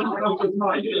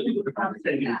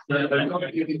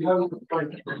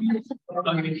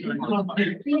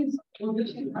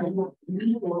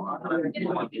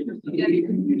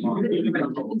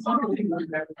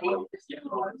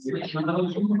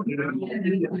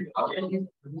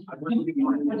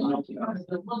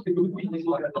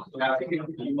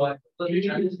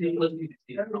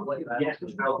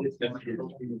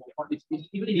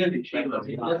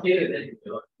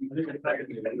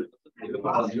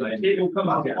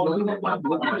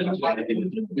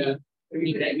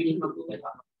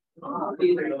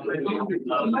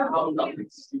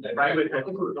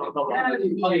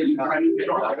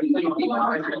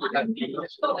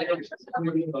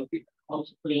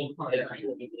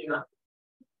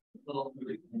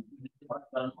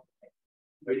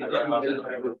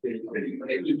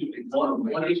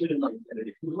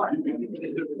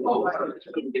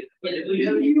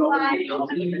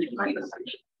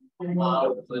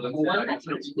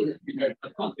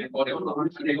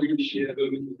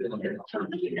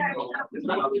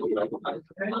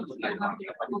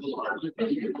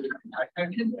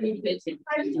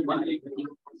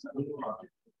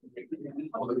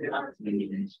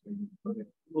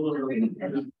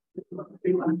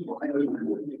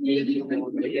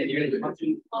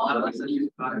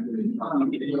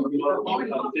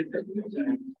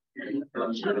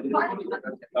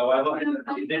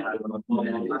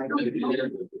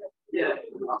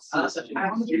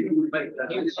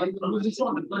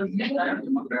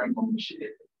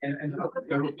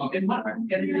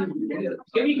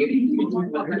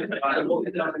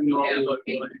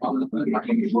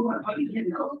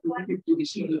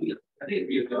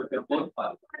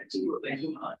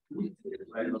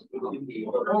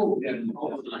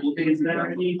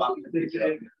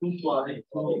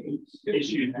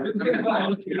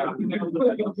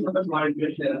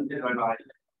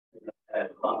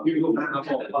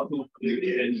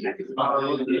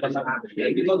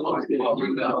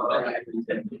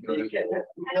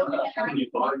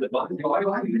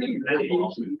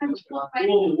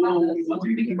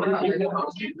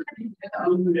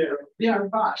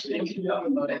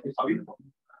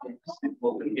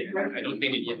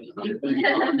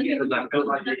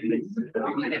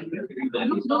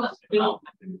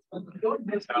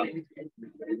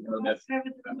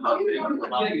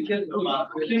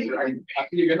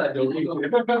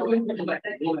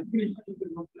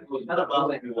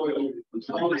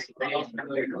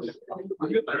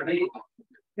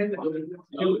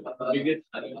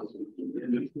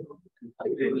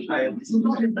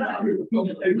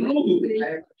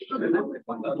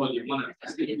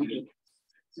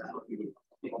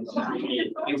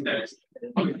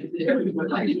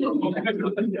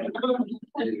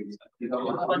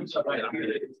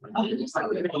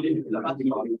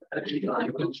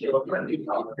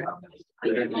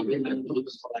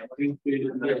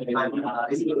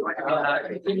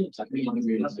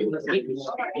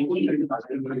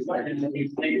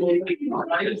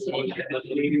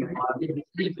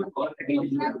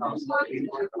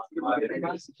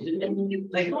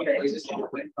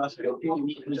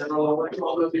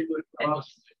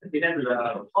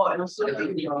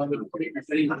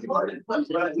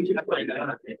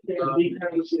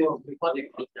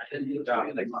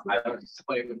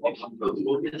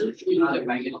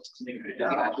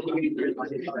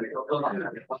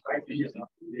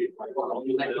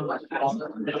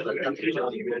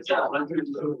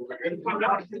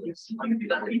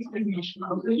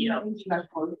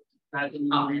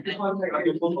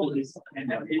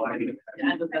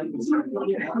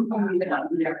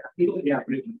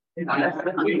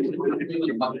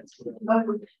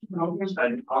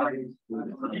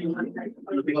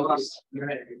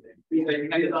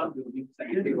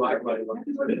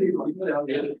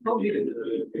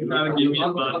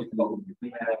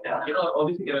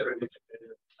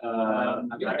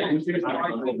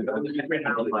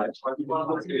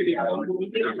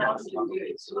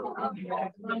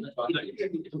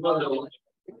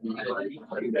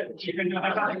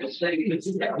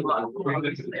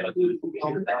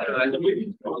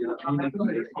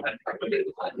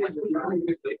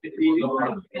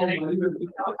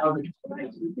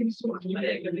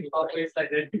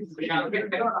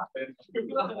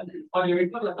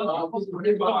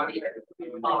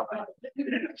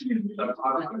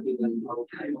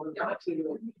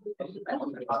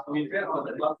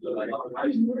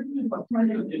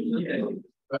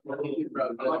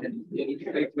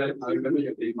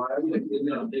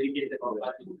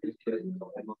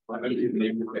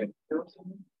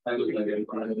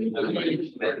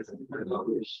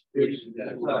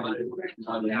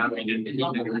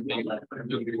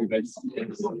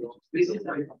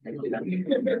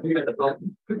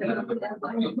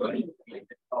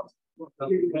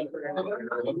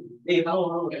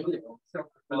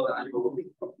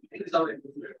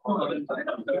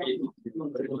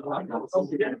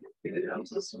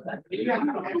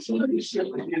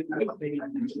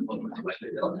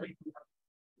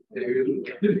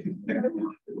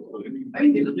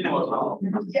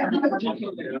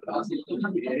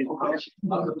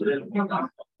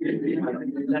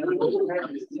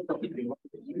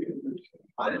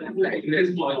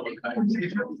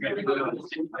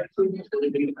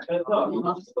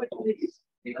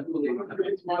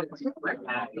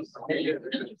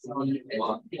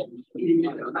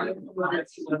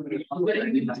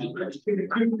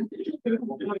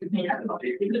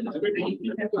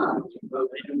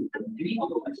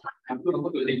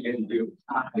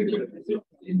 I don't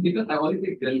think because I only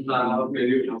think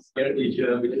very scared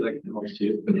teacher, which is like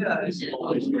shit. Yeah, it's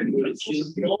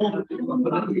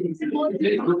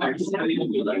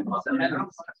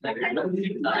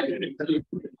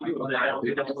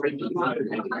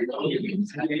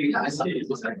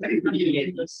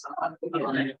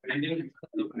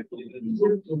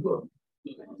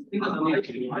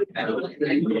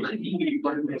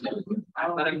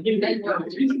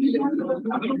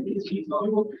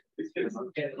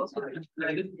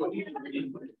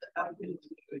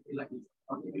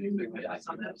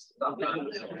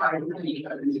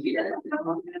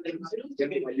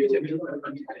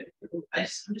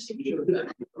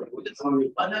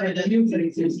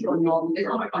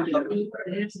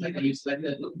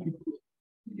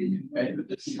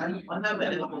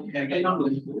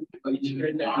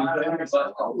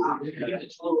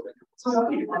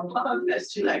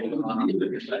That's too like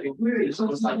it's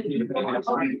almost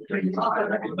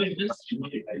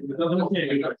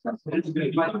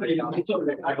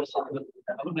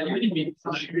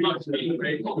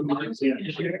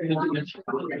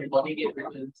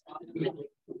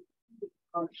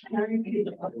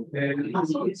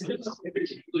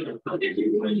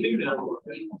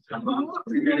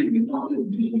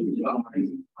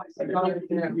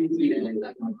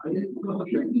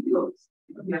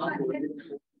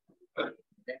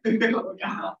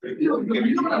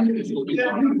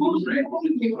like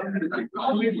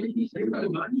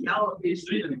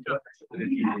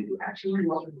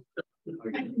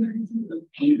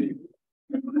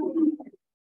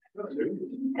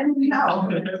And now,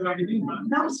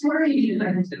 sorry.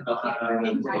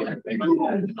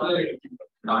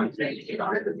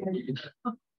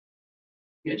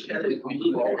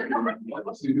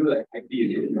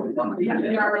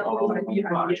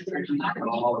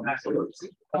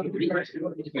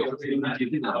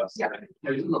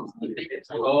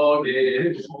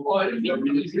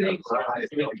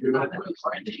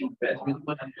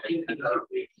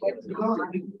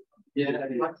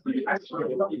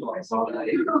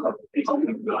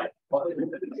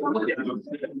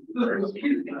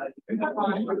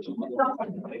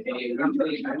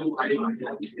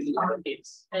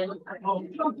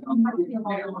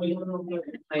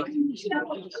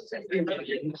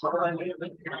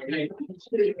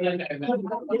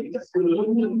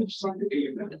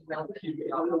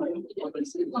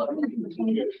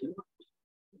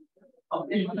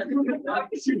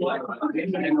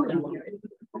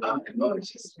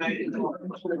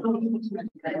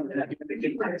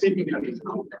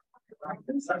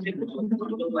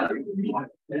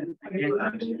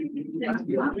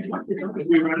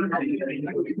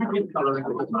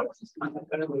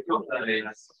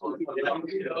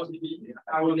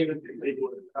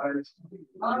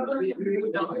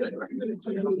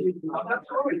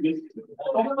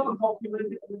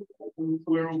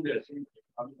 We're all good.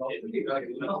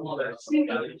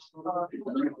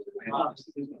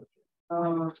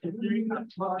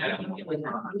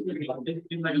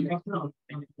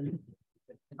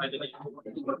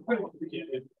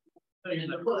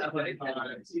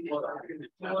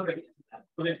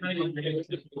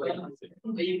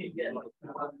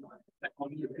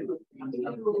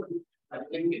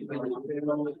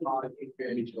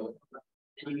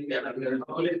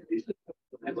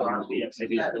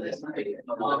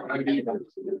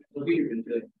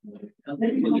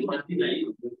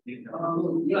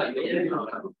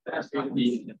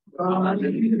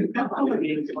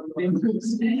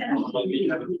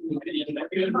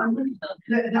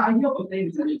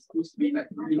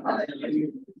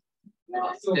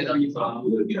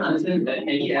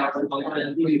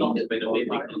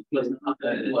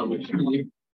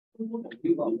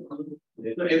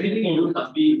 So everything you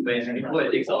must be when before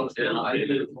it takes off.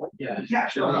 Yeah,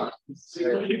 sure.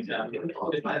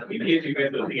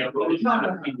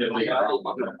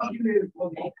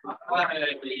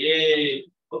 Yay.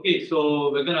 Okay,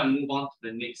 so we're gonna move on to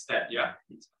the next step. Yeah.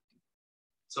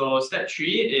 So step 3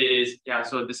 is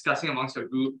so discussing amongst your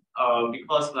group.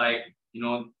 Because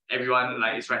everyone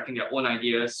is writing their own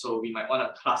ideas, so we might want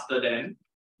to cluster them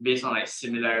based on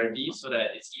similarities so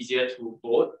that it's easier to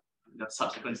vote the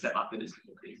subsequent step after this.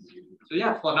 So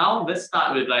for now, let's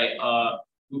start with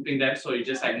grouping them. So you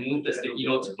just move the sticky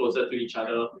notes closer to each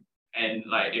other, and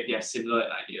if they have similar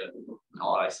idea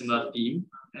or similar theme.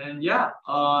 And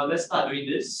let's start doing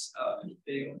this.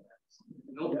 Anything?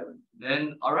 No?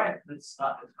 Then all right, let's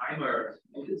start the timer.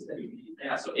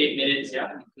 So 8 minutes.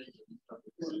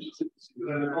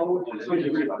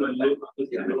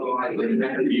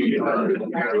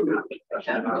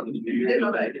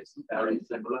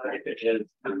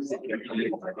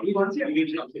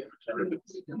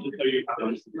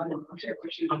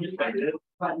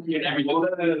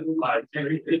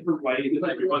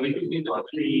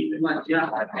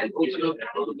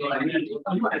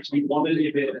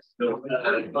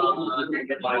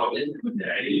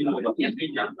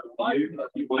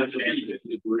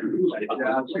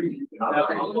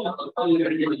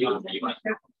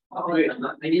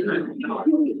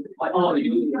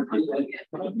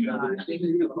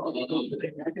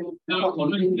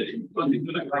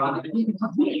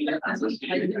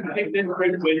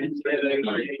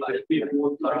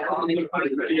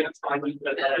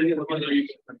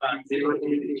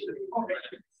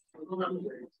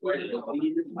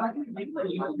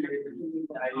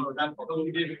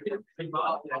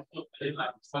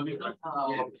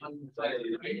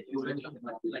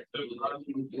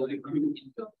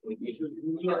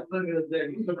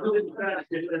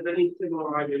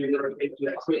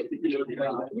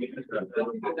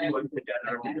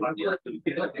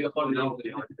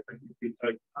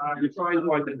 You try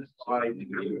to identify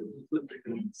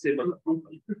similar.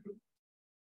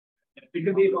 It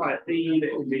could be like a theme,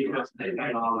 it could be just a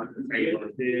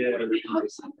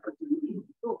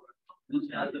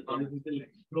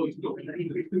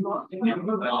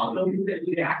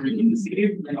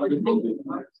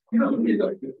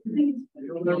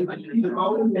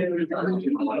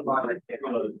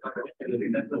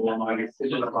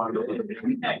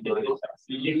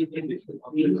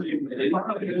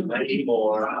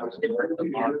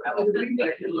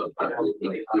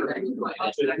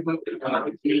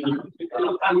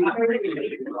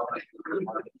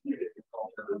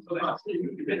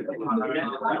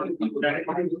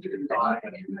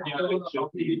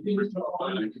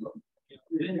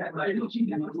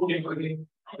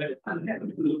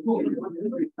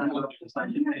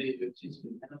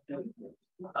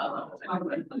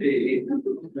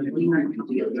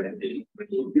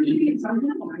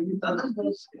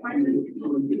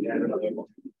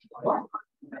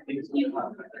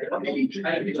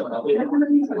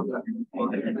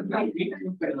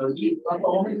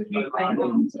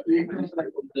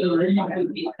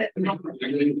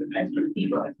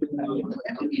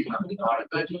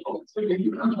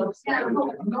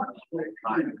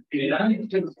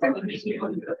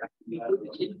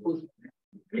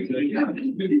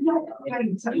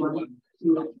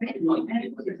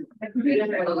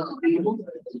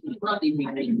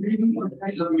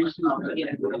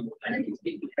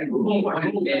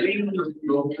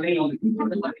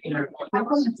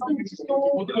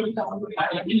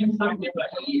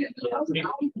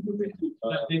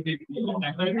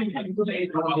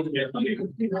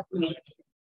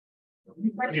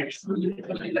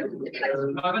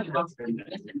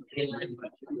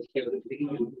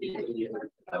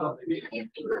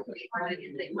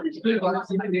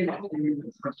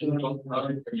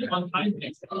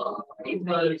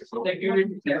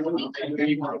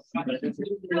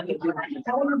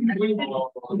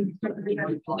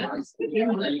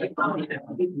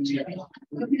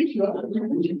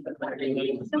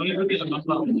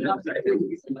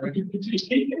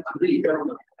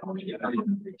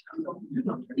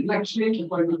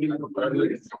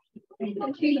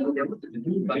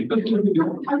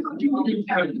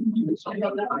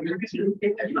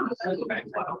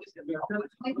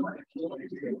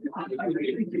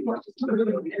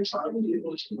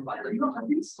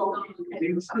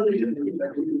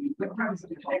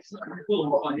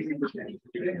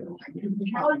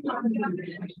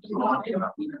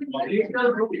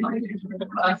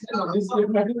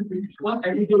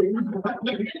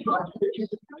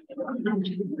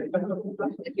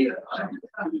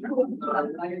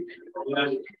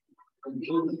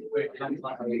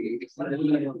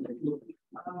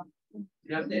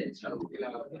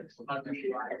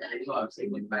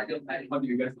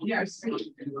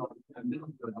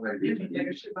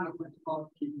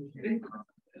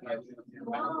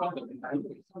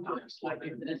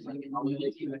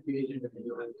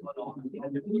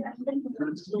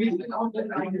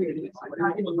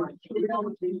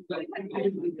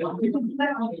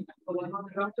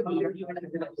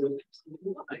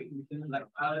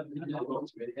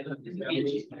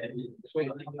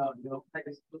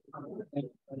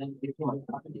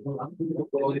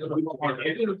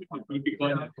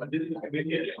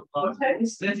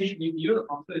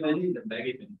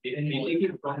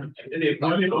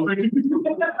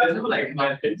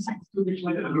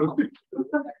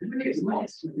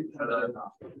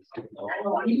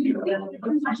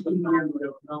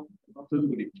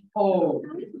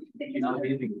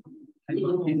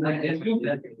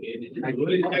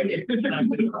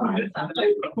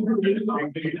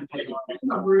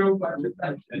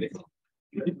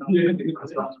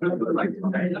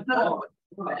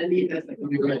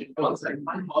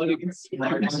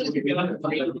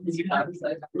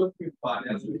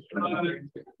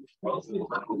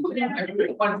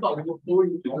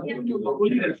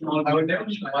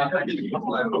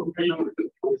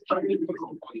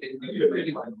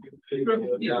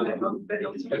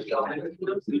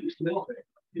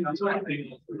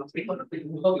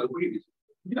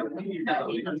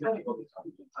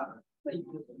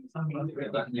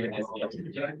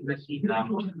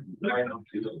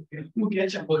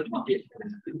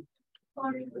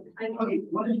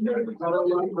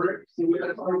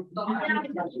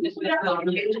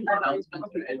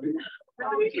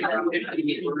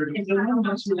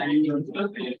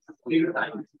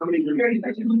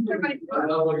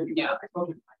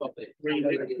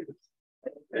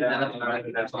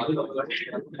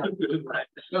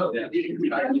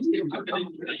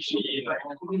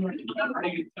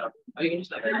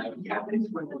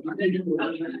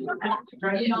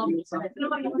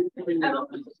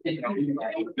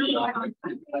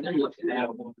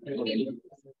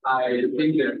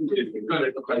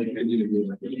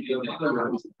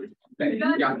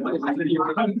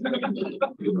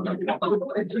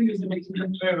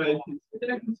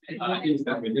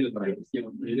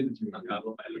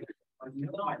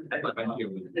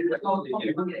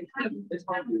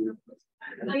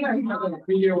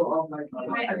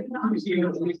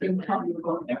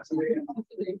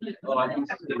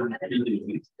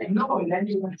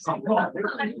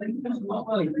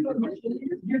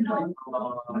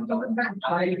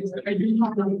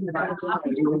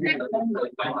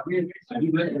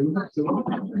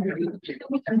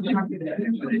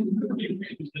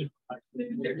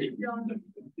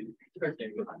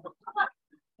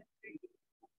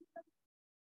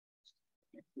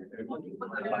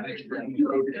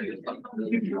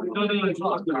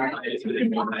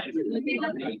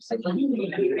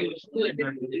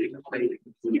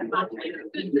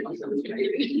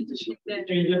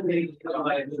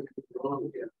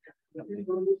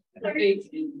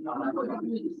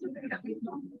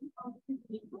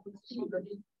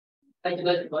I think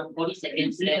that like 40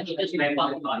 seconds left, just wrap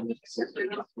up. I think it's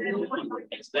different. I think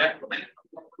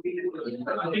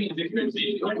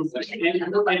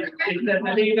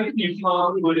if you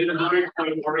can't put it in a very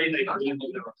don't worry, they can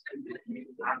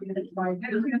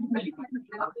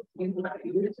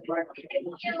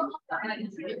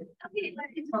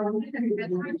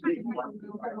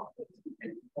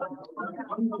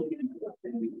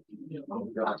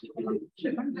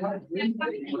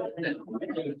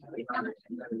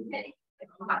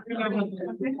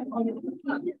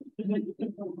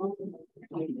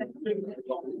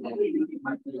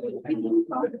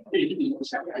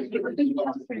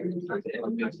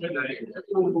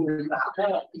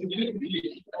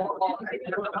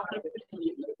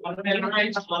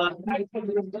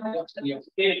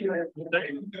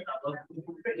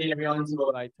Hey everyone, so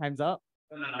like time's up.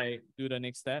 And then I do the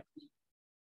next step.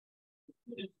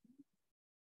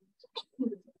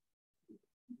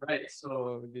 Right,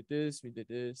 so we did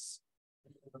this.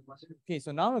 Okay,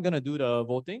 so now we're gonna do the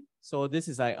voting. So this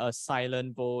is like a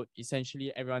silent vote.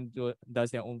 Essentially, everyone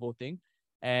does their own voting.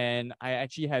 And I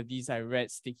actually have these red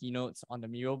sticky notes on the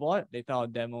Miro board. Later I'll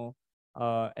demo.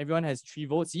 Everyone has 3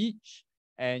 votes each,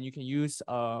 and you can use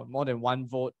more than 1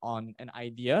 vote on an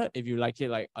idea if you like it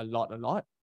like a lot.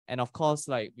 And of course,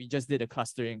 like we just did a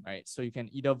clustering, right? So you can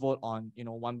either vote on, you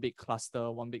know, one big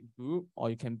cluster, one big group, or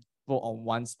you can vote on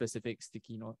one specific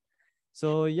sticky note.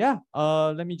 So yeah,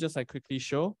 let me just like quickly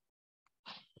show.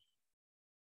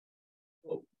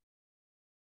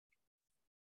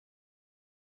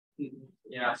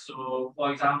 Yeah, so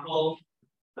for example,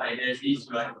 like there's these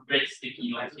red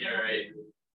sticky notes here, right?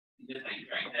 You just like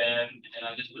drag them, and then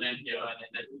I'll just put them here,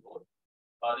 and then vote.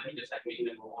 Let me just like make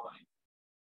them more like.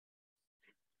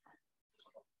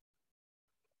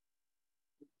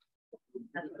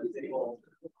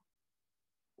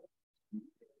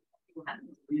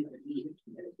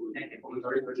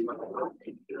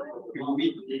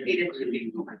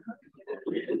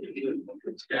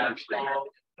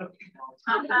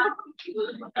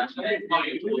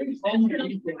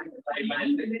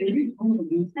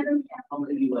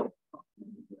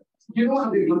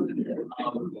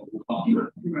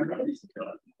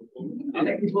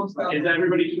 Is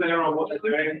everybody clear on what they're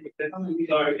doing?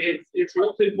 So it's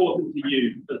what's important to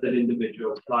you as an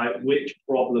individual, like which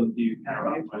problem do you care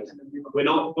about most? We're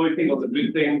not voting on the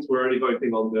good things, we're only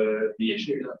voting on the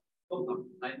issue.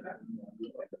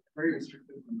 Very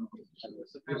restrictive.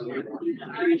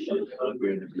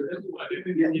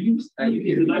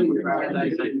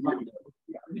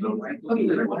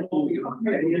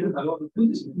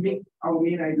 Our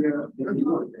main idea.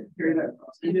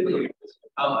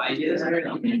 Our ideas are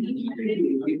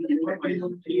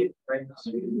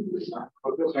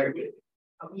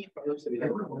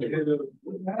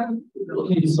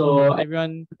Okay, so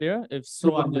everyone clear? If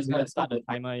so, I'm just gonna start the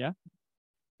timer, yeah?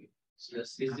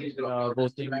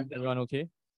 Voting, everyone okay?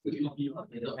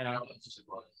 Yeah.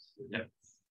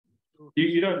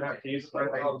 You don't have to use we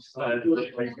can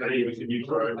use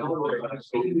our own.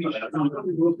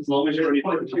 As long as you're only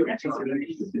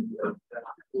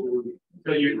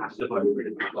so you have to vote.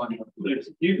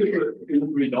 You could put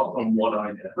 3 dots on one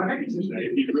idea.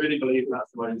 If you really believe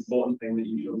that's the most important thing that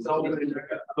you should solve,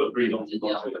 put 3 dots on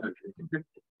one.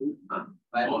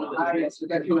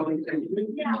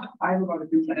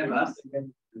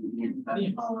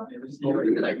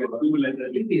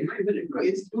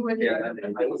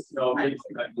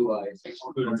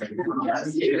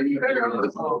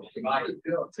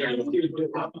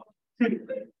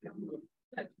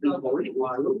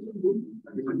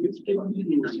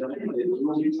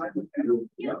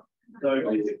 So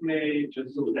basically,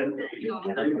 just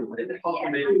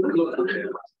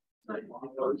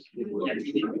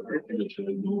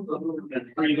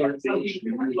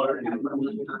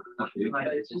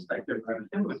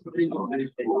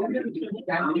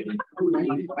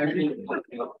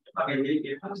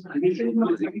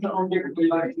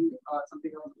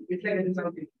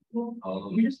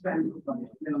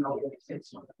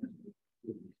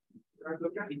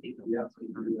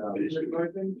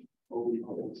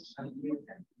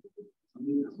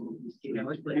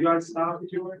you guys start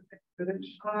with your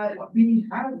finish? We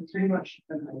have pretty much.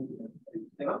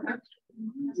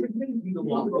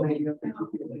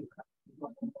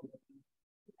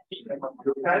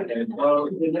 Okay, well,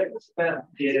 the next step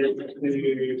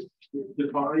is to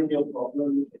define your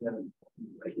problem in and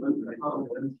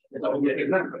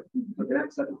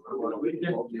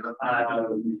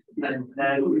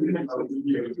then you're going to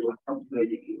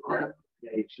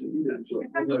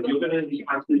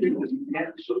have to get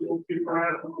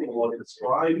or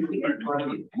describe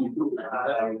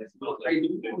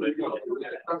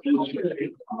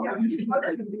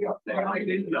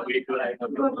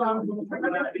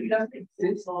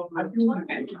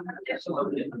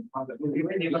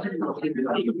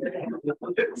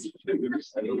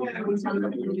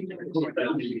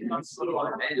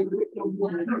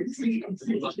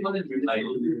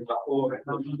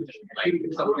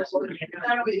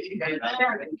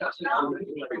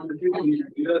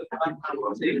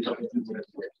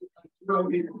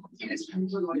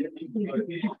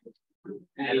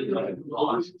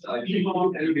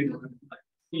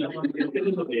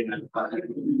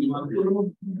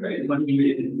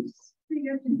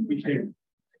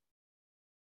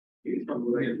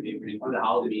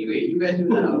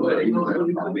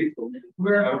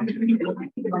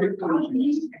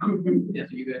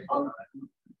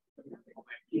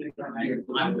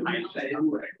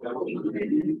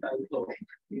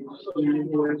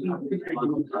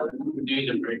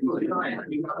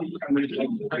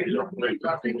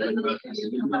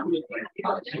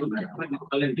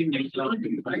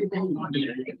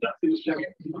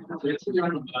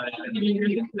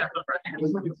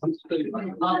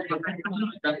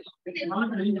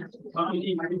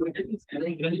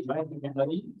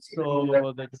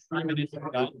So the 3 minutes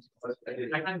are done.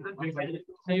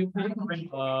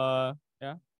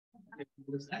 Yeah.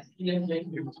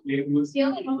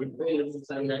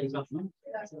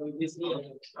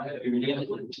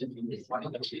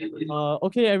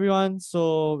 Okay, everyone.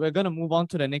 So we're gonna move on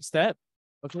to the next step.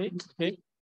 Okay.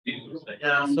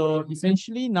 So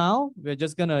essentially now we're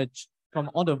just gonna from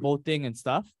all the voting and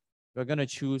stuff, we're gonna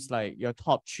choose like your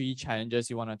top 3 challenges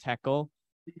you want to tackle.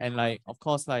 And like, of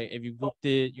course, like if you grouped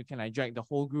it, you can like drag the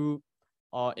whole group,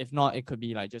 or if not, it could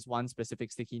be like just one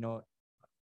specific sticky note.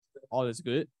 All is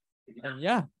good. And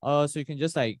yeah, so you can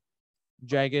just like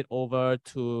drag it over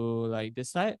to like this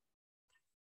side.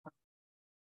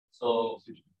 So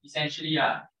essentially,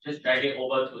 just drag it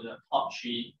over to the top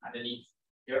 3 underneath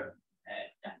here.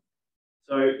 And yeah.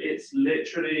 So it's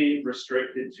literally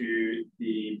restricted to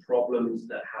the problems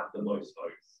that have the most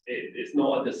votes. It's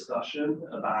not a discussion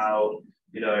about,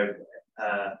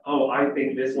 oh, I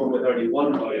think this one with only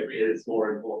 1 vote is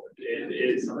more important.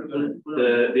 It's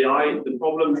the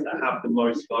problems that have the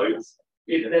most votes.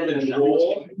 If there's a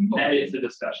draw, then it's a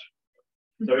discussion.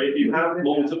 So if you have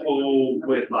multiple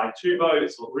with like 2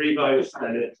 votes or 3 votes,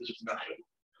 then it's a discussion.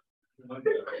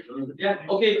 Yeah,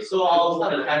 okay, so I'll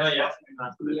start the timer, yeah.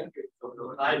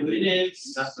 5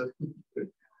 minutes.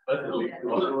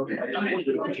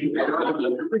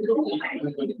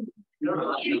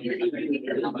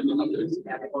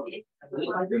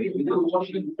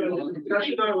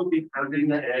 discussion I will be having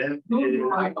there the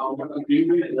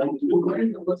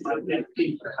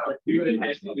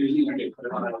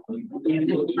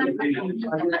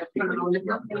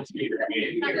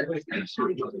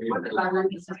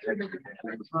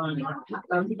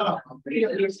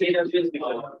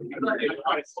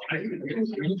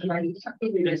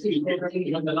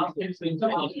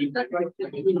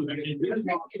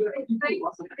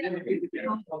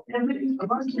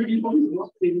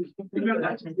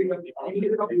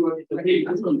idea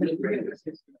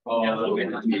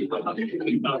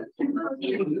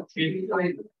is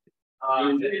great.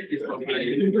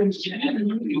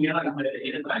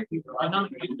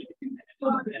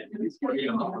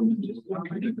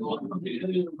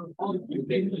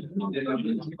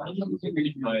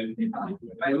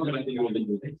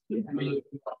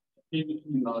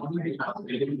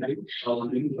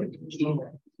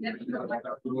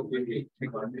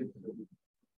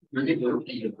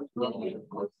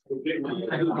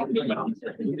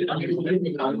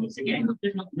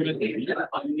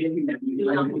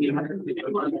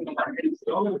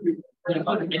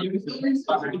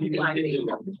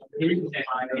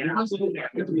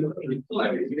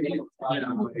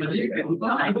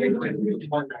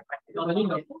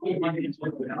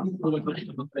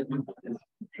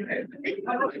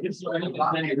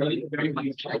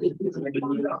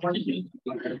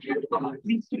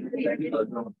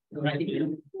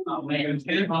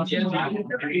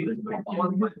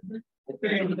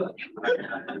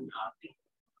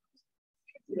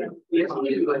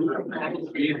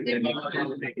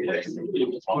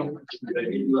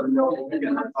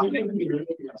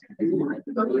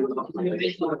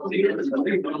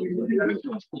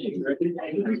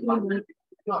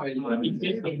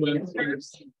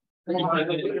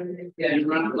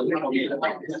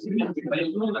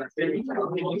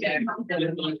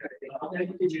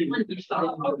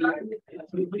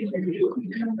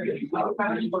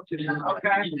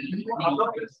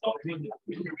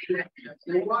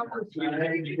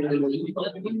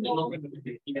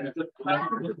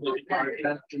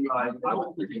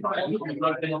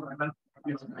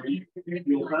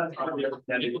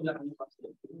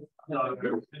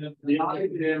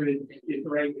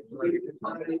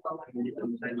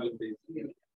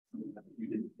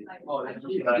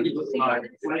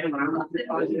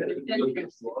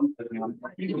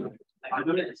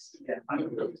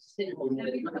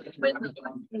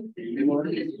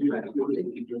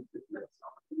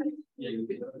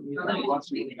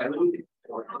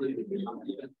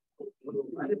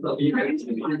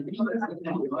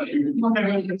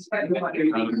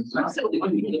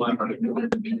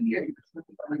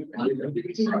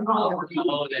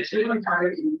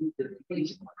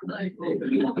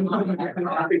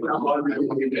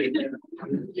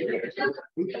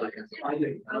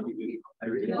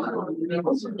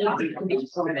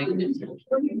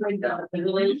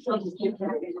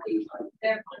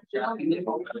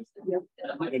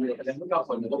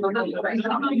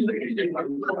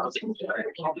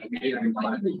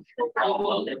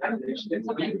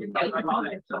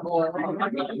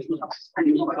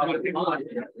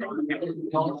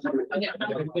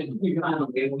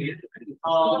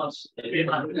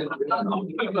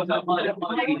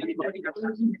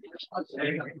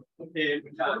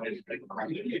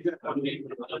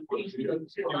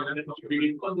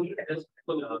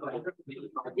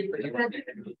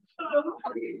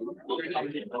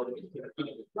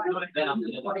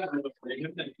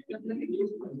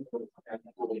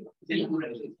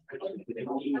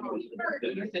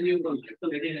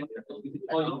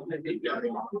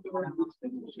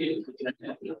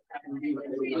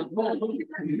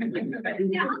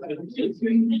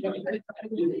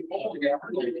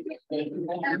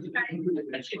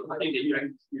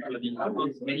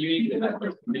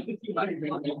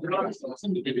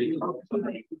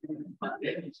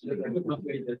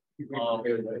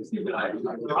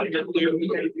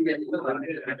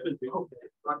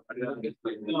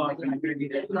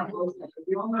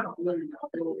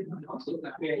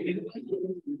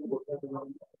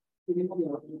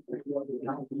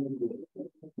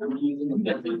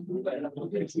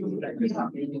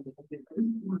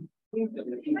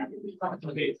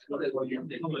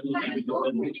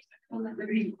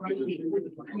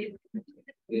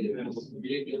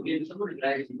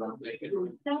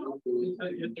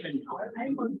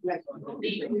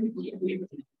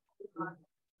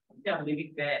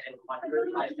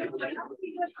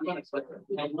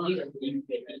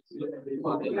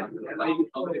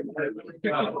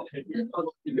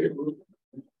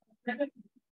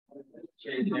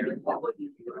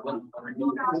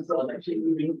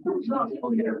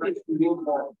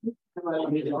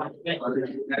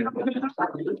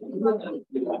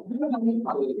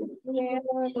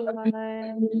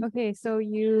 Okay, so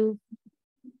you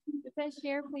can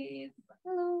share, please.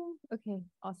 Hello. Okay,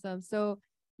 awesome. So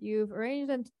you've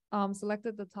arranged and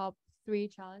selected the top 3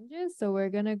 challenges. So we're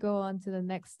gonna go on to the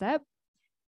next step.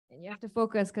 And you have to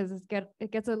focus because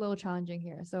it gets a little challenging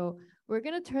here. So we're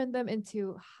gonna turn them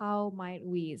into how might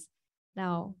we's.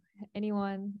 Now,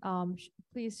 anyone,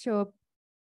 please show up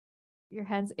your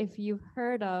hands if you've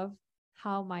heard of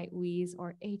how might we's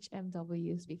or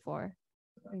HMW's before.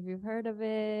 If you've heard of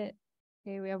it,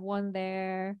 okay, we have one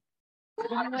there.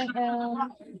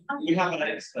 We have an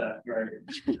expert,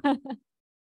 right?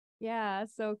 Yeah,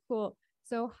 so cool.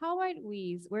 So how might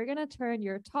we's? We're gonna turn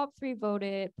your top 3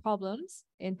 voted problems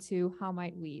into how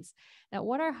might we's. Now,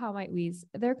 what are how might we's?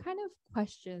 They're kind of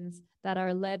questions that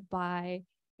are led by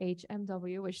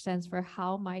HMW, which stands for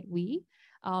how might we,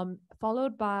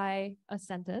 followed by a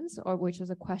sentence, or which is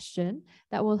a question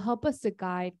that will help us to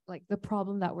guide like the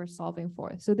problem that we're solving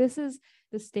for. So this is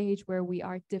the stage where we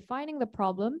are defining the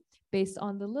problem based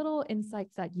on the little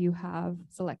insights that you have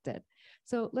selected.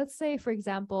 So let's say, for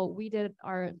example, we did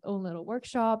our own little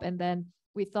workshop and then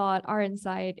we thought our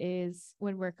insight is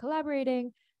when we're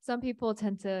collaborating, some people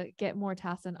tend to get more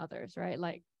tasks than others, right?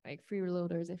 Like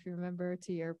freeloaders, if you remember,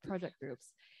 to your project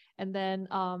groups. And then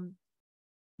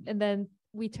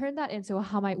we turn that into a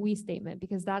how might we statement,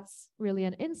 because that's really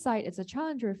an insight. It's a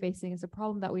challenge we're facing. It's a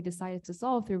problem that we decided to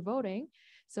solve through voting.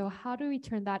 So how do we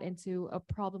turn that into a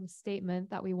problem statement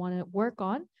that we want to work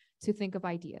on to think of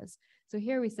ideas? So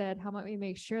here we said, how might we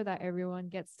make sure that everyone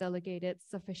gets delegated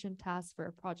sufficient tasks for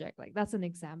a project? Like that's an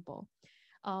example.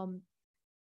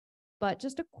 But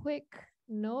just a quick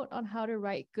note on how to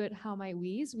write good how might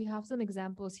we's. We have some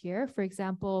examples here. For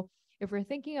example, if we're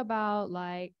thinking about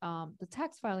like the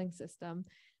tax filing system,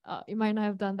 you might not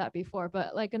have done that before,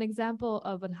 but like an example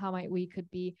of an how might we could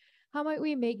be, how might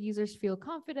we make users feel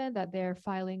confident that they're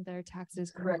filing their taxes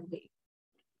correctly?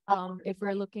 If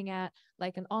we're looking at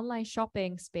like an online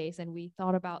shopping space and we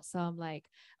thought about some like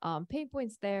pain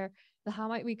points there, the how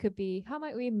might we could be, how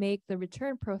might we make the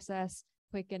return process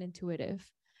quick and intuitive?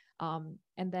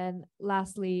 And then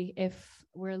lastly, if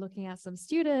we're looking at some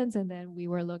students and then we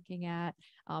were looking at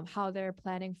how they're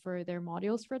planning for their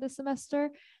modules for the semester,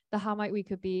 the how might we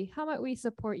could be, how might we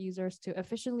support users to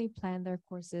efficiently plan their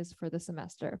courses for the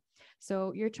semester?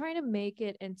 So you're trying to make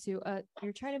it into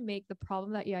you're trying to make the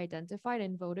problem that you identified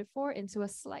and voted for into a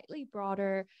slightly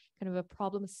broader kind of a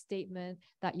problem statement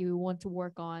that you want to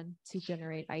work on to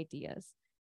generate ideas.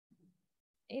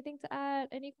 Anything to add?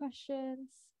 Any questions?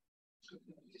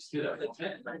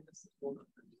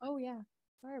 Oh yeah,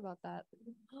 sorry about that.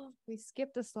 We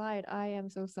skipped a slide. I am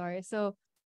so sorry. So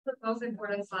The most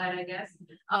important slide, I guess.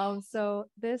 so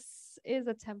this is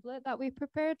a template that we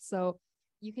prepared. So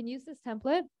you can use this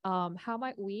template. How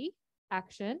might we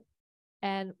action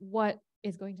and what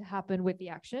is going to happen with the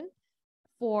action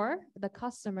for the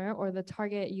customer or the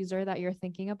target user that you're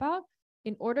thinking about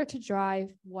in order to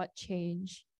drive what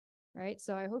change, right?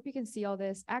 So I hope you can see all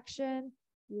this action,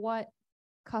 what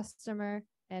customer,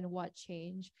 and what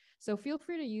change. So feel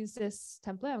free to use this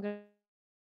template. I'm going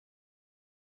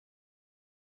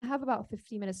to have about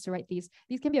 15 minutes to write these.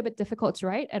 These can be a bit difficult to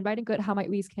write, and writing good how might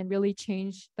we's can really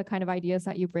change the kind of ideas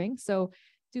that you bring. So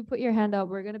do put your hand up.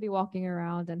 We're going to be walking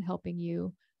around and helping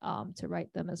you to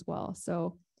write them as well.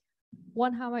 So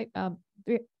one how might,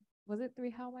 was it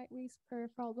 3 how might we's per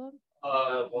problem?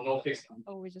 Well, no fixed.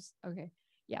 Oh, we just, okay.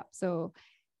 Yeah, so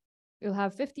you'll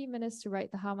have 15 minutes to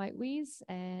write the how might we's,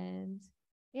 and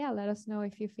yeah, let us know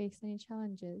if you face any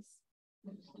challenges.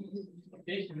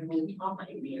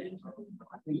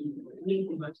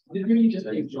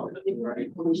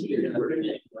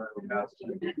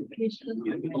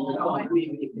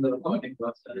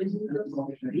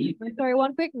 Sorry,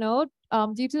 one quick note.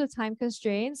 Due to the time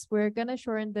constraints, we're gonna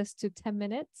shorten this to 10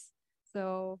 minutes.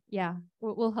 So yeah,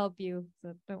 we'll help you.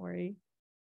 So don't worry.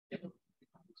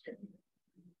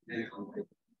 I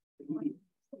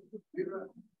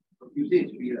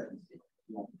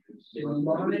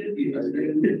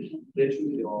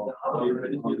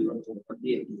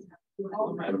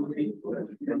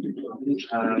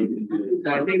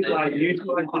think like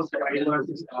utilize this framework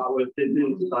to start with. This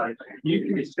is like you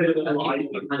can still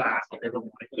like that.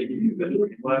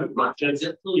 But just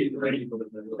get ready for the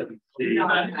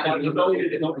goal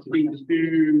is not to be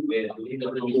too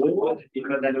broad,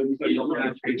 because then also you're not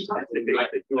actually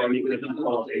specific. You're only going to be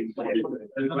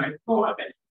part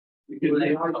because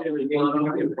they are doing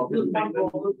a problem.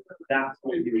 That's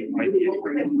what you idea for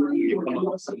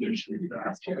a solution to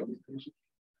that.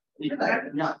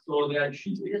 Yeah, so they are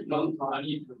treated long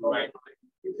money to provide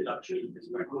introduction.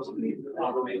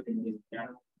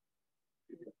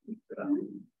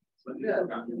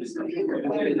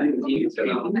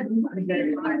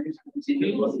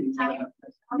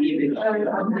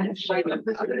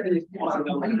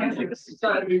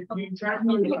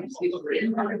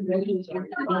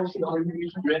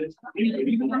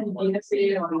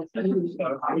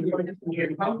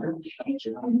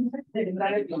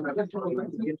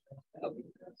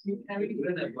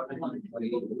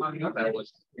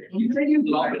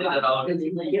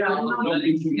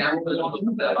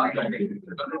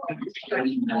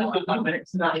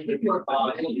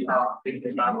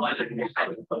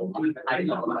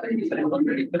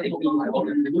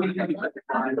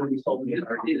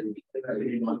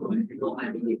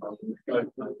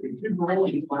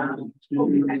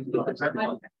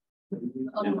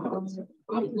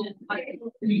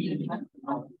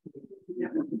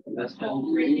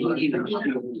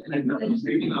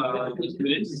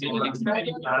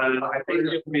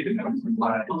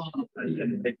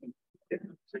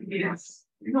 Yes.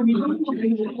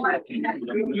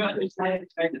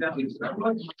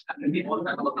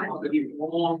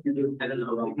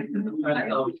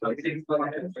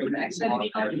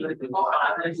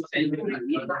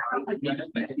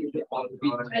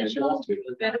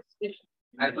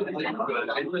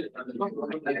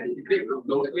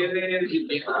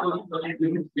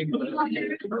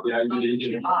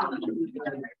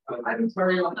 I'm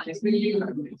sorry.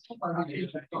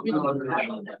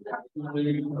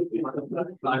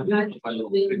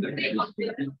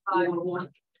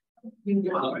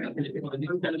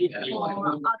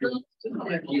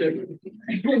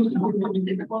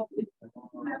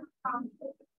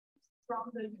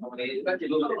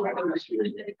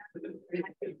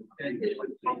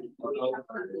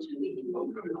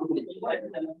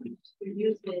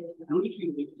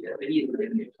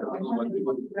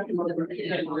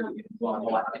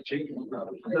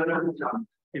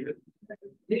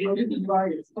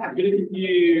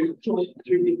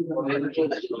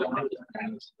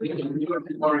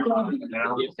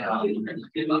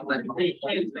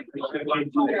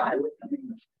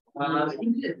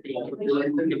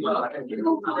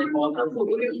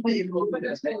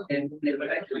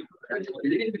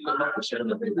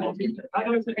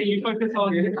 You focus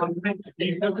on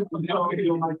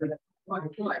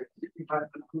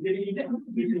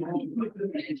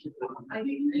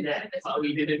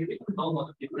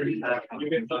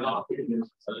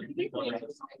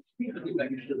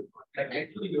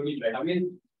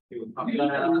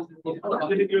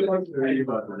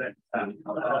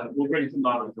we'll bring some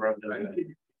models around there.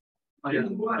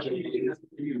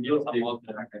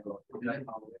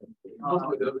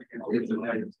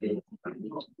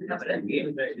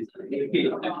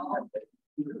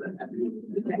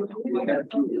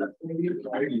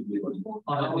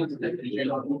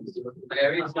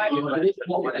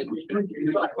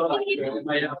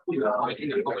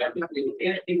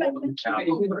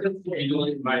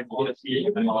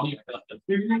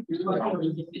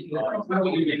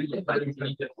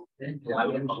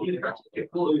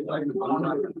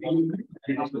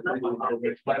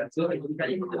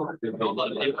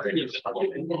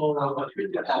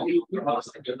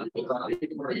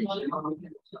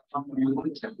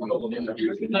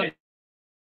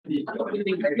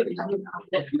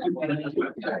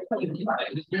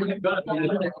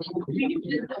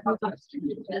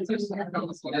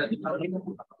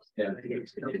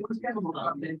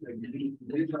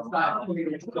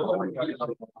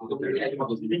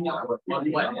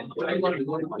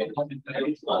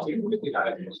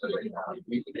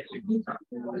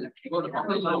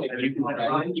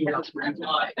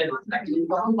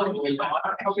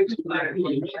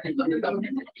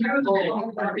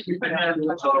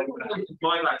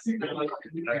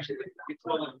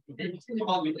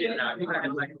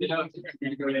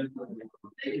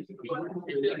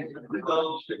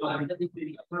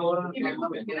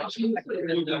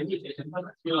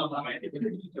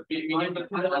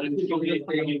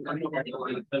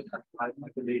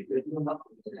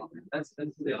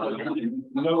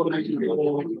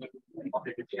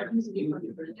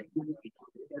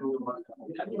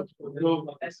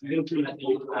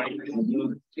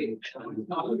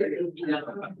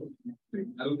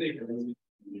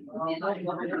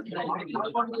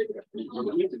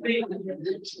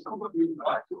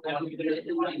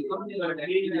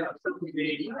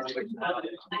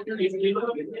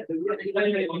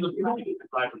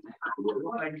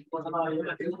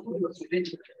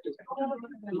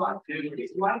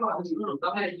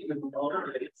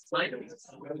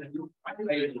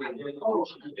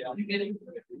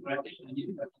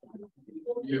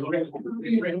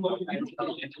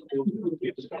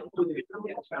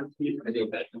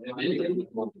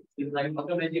 It's like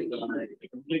automatic.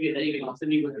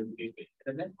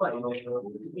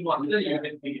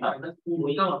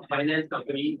 Finance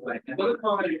company, like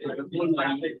money,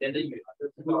 then you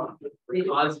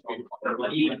ask for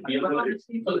money, and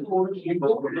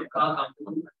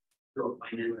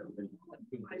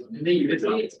then you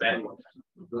basically expand.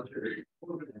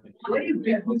 Where do you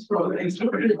get this from?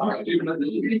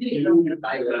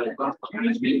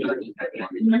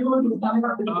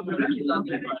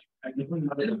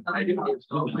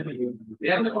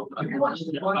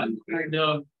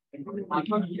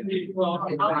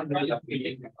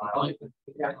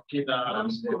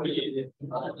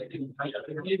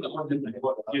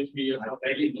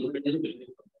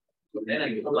 Then I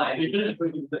get live.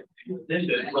 Then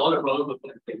there's all the problems.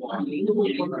 I think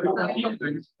we can.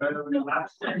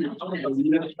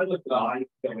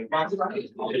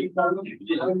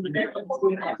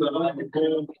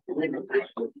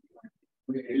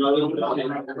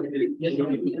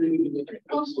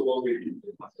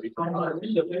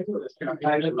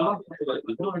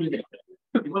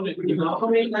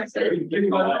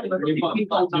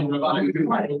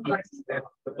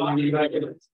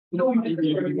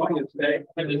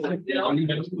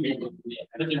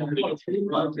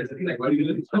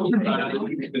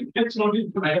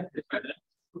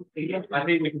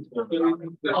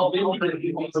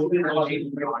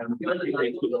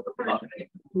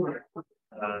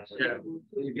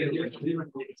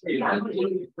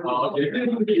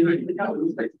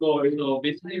 So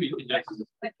basically we can just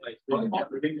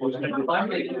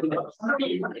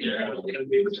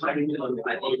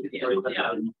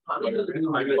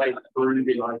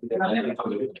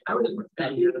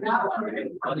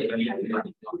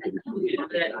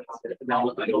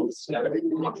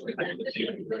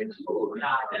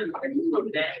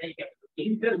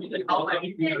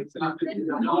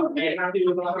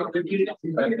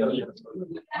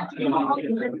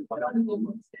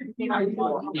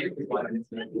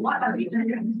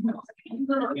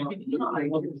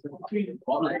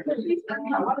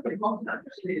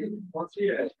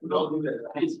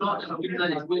it's not something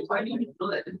that is good. I need to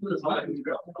know that this is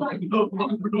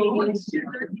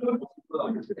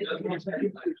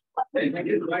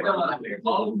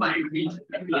all my reach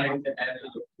like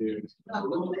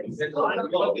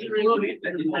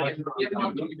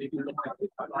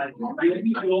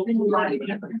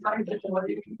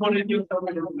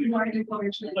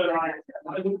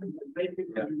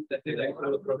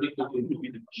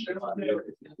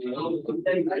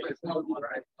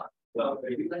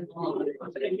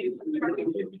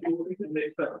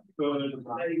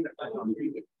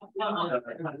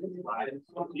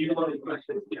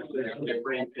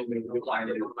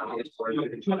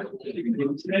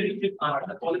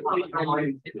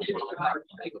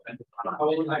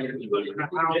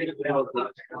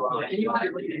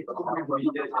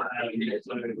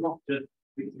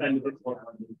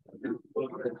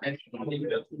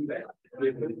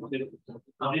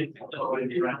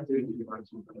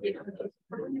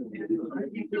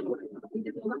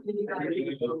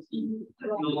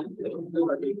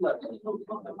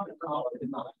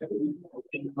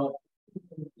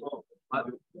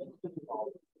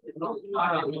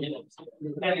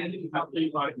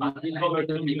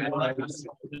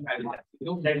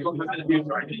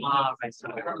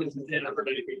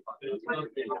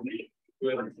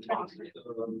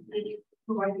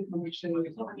providing information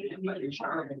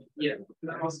yeah.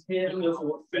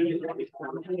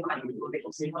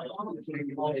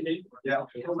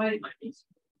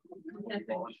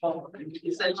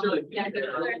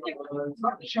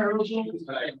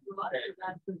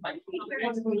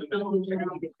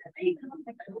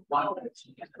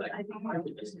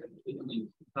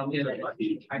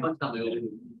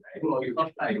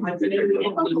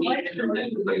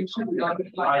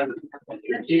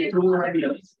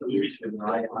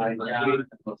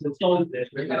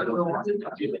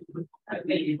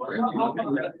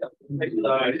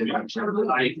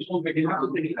 Essentially,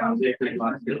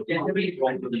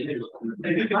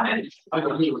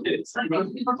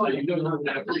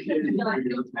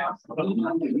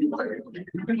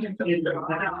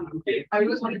 I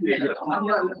was wondering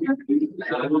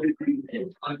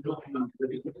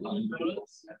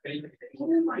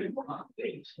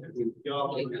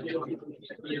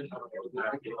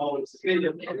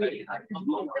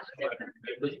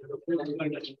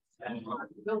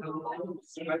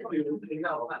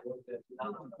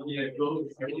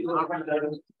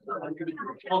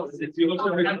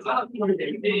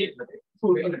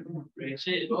All right.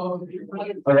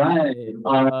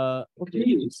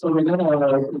 Okay, so we're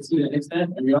gonna proceed to the next step,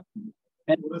 everyone.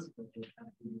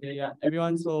 Yeah,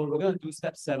 everyone. So we're gonna do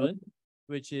step 7,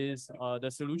 which is the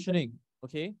solutioning.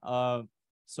 Okay.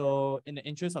 So in the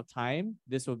interest of time,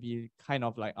 this will be kind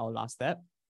of like our last step.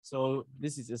 So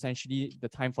this is essentially the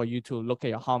time for you to look at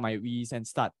your how might we's and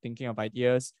start thinking of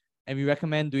ideas. And we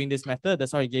recommend doing this method.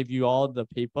 That's why I gave you all the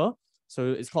paper.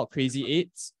 So it's called Crazy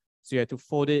Eights. So you have to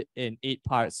fold it in 8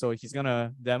 parts. So he's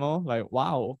gonna demo, like,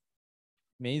 wow,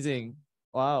 amazing,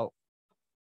 wow,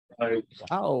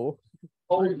 wow.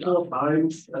 Hold 4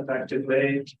 times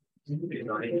effectively. This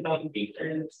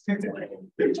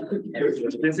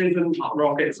isn't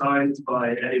rocket science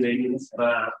by any means,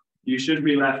 but you should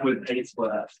be left with 8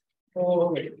 squares.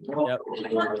 Yep.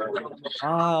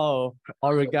 Wow,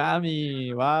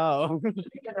 origami, wow.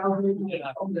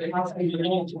 Yeah,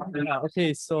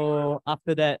 okay, so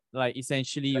after that, like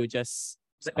essentially you just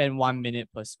spend 1 minute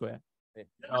per square. Okay.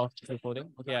 Oh, still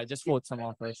folding? Okay, I just fold some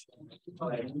more first.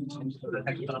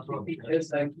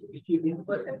 It's like if you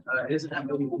input, it's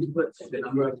not really input the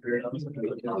number of variables.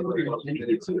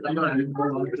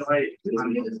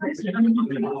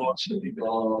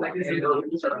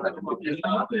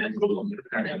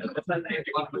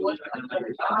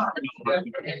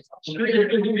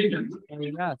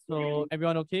 Yeah, so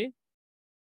everyone okay?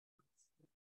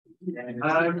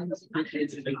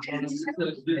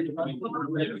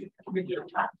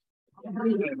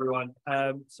 Everyone.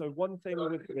 So one thing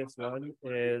with this one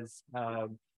is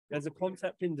there's a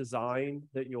concept in design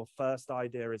that your first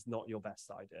idea is not your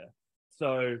best idea.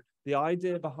 So the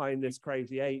idea behind this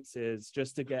Crazy Eights is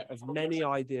just to get as many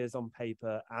ideas on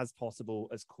paper as possible,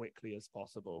 as quickly as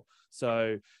possible.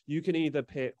 So you can either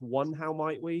pick one how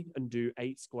might we and do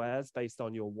 8 squares based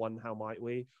on your one how might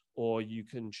we, or you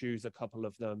can choose a couple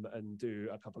of them and do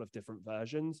a couple of different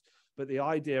versions. But the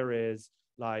idea is,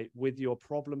 like, with your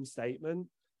problem statement,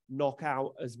 knock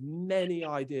out as many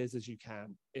ideas as you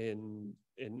can in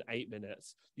 8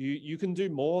 minutes. You can do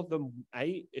more than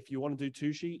 8. If you want to do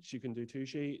 2 sheets, you can do 2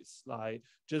 sheets. Like,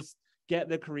 just get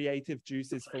the creative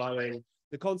juices flowing.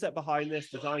 The concept behind this,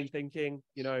 design thinking,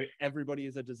 you know, everybody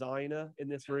is a designer in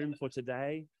this room for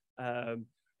today.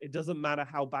 It doesn't matter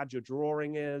how bad your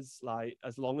drawing is, like,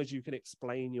 as long as you can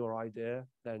explain your idea,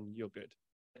 then you're good.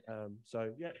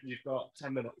 So yeah, you've got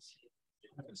 10 minutes.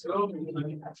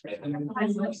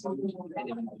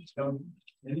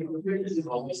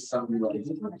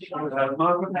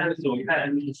 Mark pencil,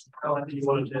 pens, how do you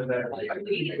want to do there?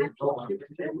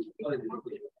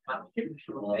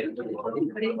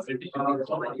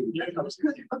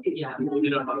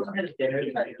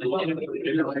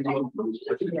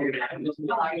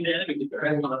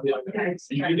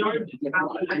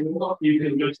 You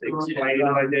can just explain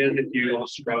ideas if you are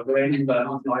struggling, but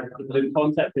the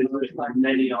concept is that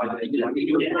many ideas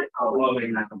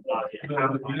following that.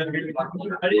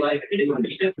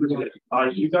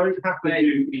 You don't have to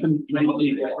do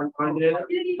many different ideas.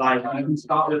 Like, you can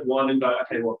start with one and go,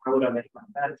 okay, well, how would I make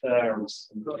that better?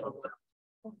 Unless you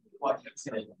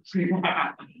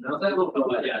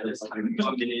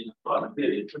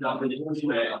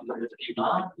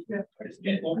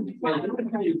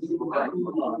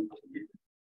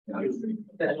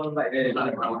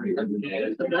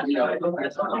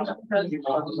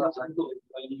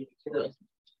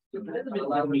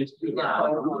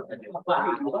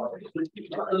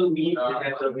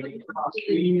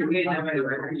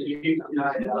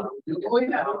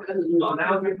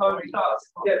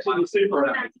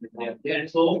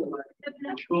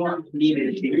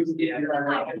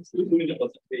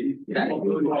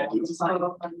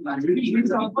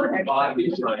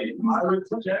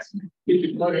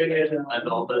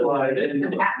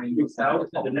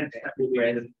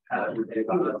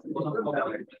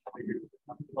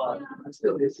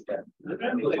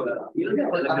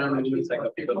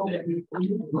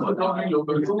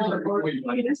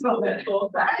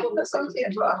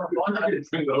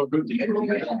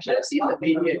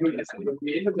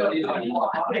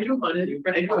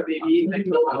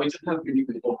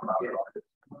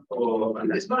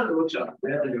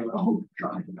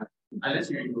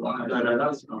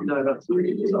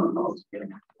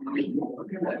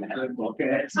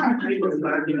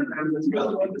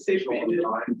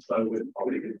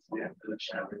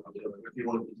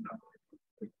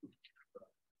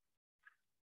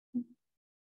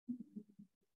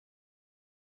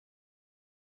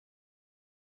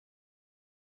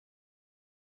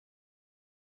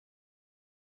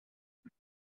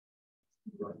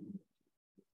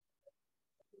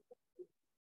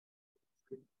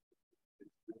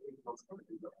that's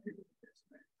okay.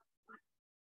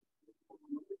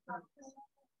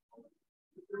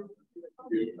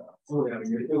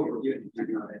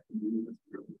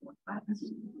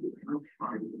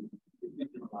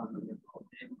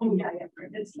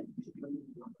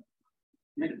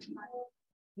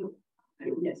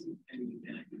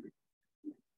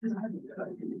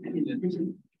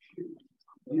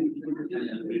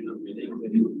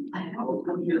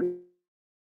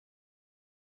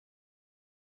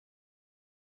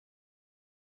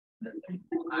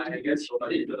 I guess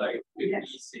like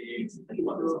 56.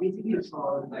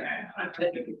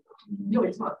 No,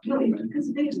 it's not. No,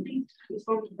 because it's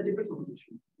from a different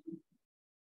competition.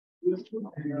 You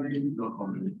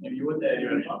were there,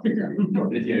 you're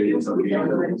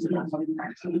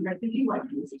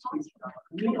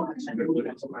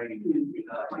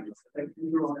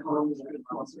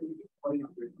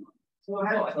so I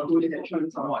had to do it show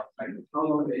somewhat how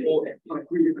long they like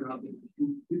 3 different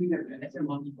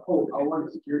oh, I want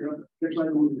to secure they're trying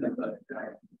to move that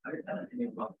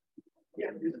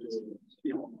yeah,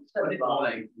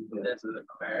 like that's the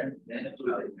parent and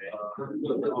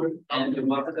the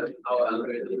market of our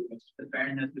algorithm, the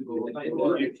parent has to go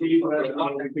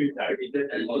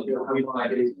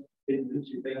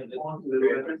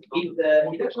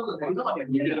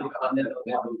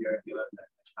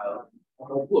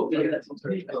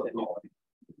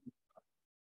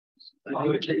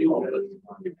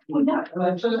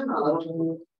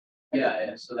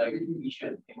yeah, so like we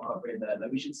should incorporate that.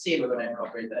 Like we should say we're going to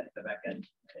incorporate that in the back end.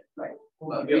 Right.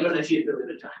 Well, we don't actually do it at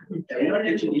the time. Yeah, we don't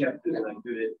actually have to like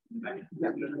do it in the back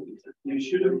end. You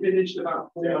should have finished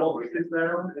about 4 boxes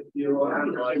now. If you're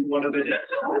handwriting one of it.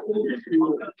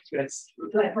 Yes.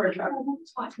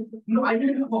 No, I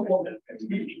didn't have one.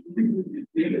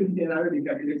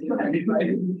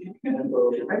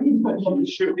 It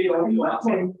should be on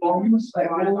volumes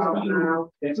like now.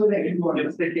 So that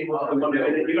you're sticking with the one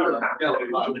minute. You don't have to.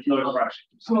 There's no rush.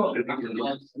 So it's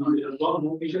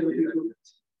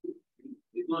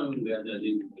not only that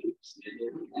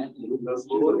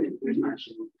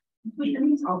it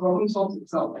means our problem solves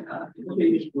itself.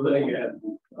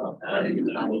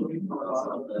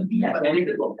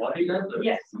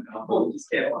 Yes.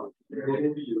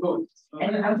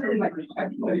 And I'm saying like I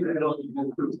think what do you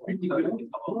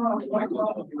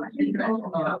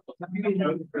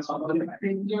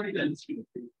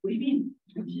mean?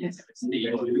 Yes.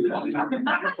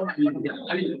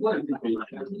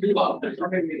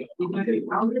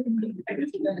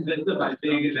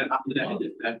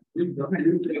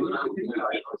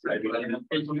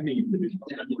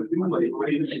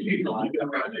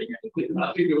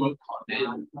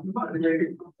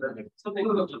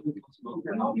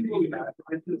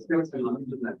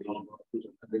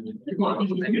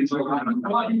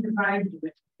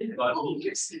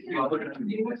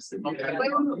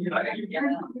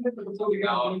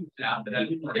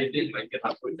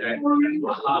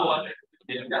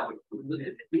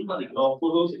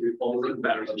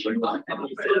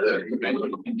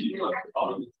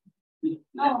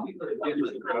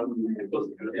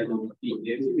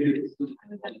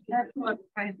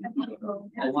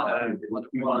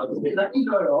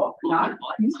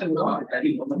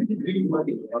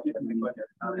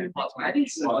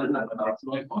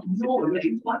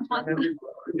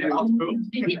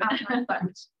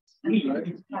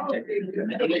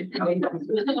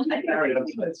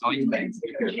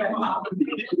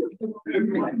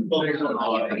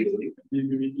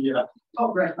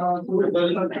 Oh, right. Oh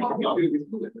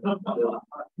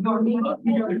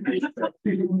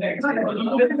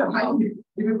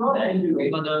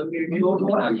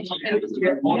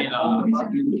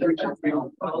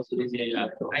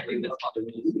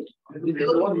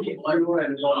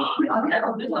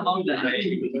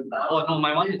no,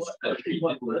 my one is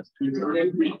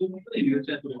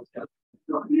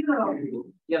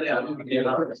yeah, they are.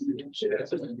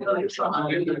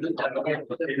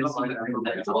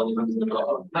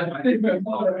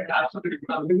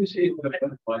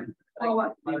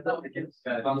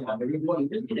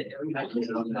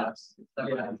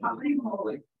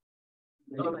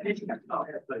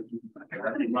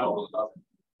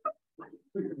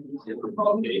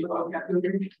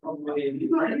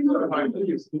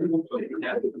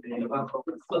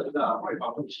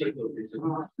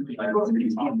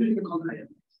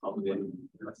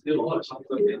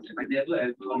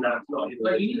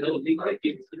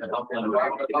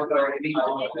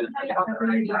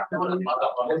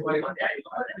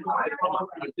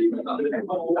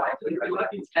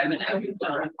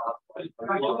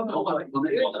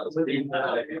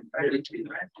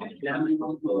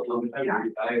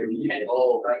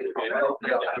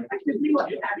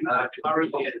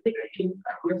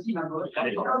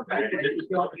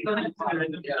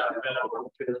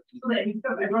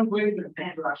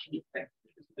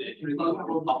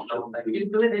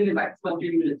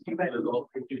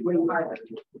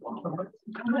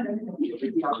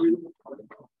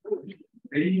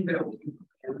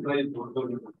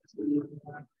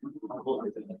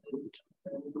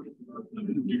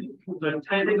 So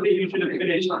technically you should have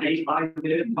finished 8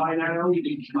 ideas by now.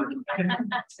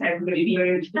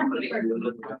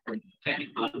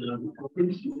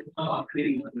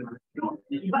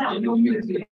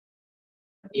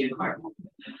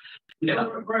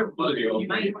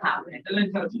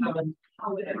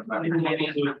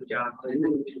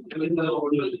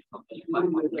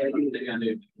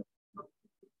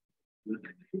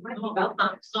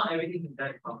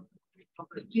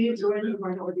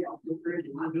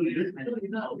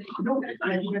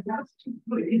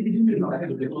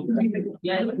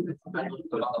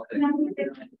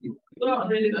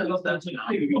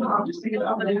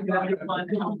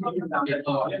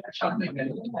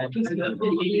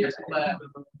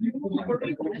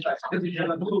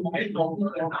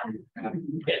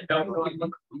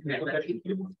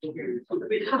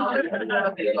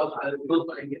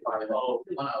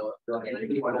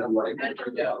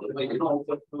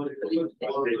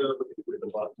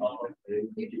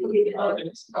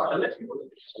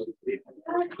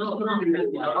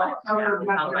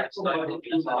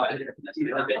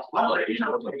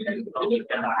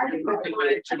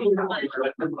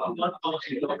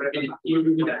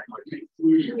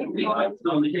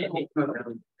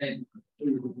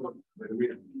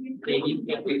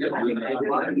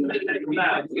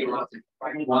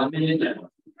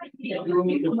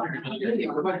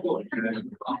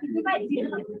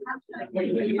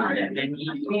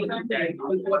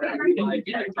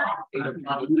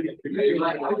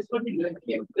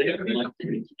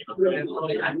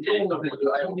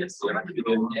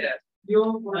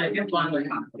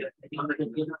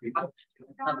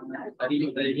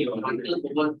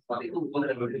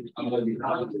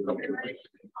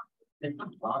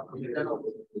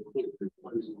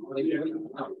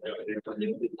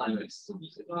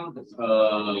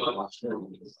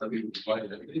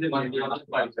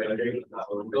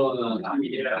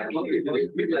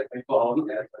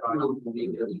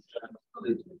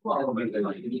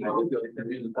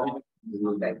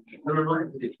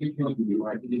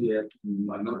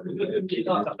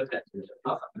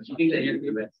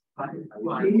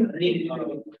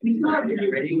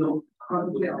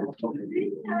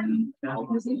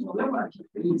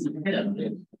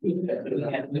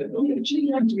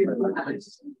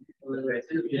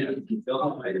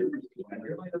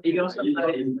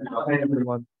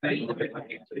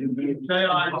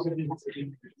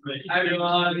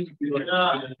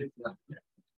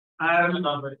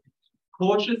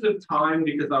 Cautious of time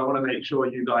because I want to make sure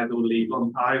you guys all leave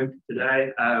on time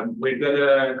today. We're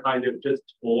gonna kind of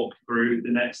just talk through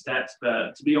the next steps,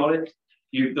 but to be honest,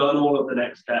 you've done all of the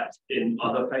next steps in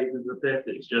other phases of this.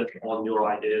 It's just on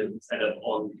your ideas instead of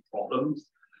on problems.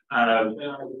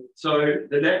 So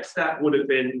the next step would have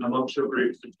been amongst your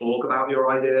groups to talk about your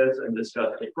ideas and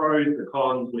discuss the pros, the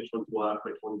cons, which ones work,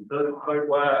 which ones don't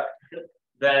work.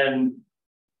 Then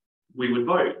we would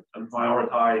vote and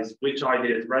prioritize which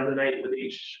ideas resonate with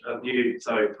each of you.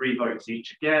 So 3 votes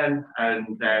each again,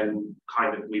 and then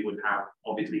kind of we would have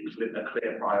obviously a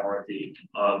clear priority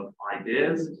of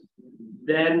ideas.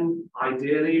 Then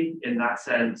ideally, in that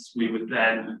sense, we would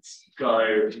then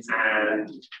go and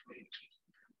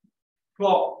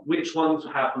plot which ones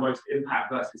have the most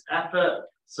impact versus effort.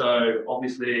 So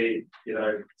obviously, you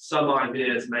know, some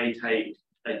ideas may take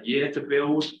a year to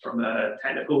build from a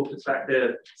technical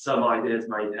perspective. Some ideas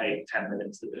may take 10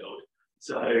 minutes to build.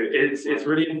 So it's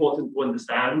really important to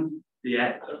understand the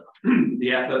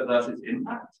effort versus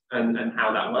impact and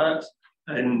how that works.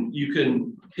 And you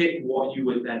can pick what you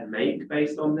would then make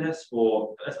based on this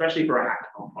for, especially for a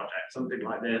hackathon project, something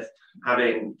like this,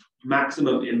 having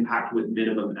maximum impact with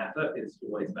minimum effort is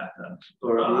always better.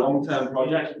 For a long-term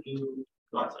project,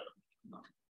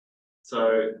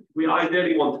 so we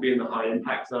ideally want to be in the high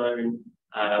impact zone,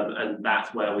 and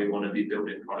that's where we want to be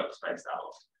building products based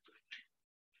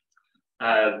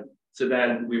out. So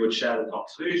then we would share the top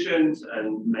solutions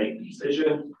and make the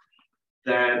decision.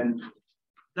 Then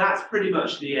that's pretty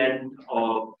much the end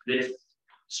of this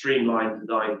streamlined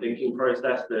design thinking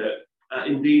process that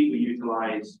indeed we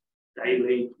utilize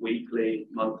daily, weekly,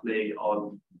 monthly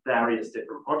on various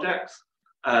different projects.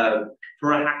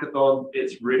 For a hackathon,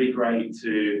 it's really great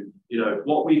to,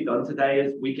 what we've done today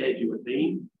is we gave you a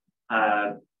theme.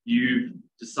 You've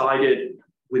decided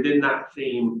within that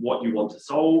theme what you want to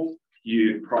solve.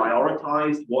 You've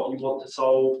prioritized what you want to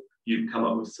solve. You've come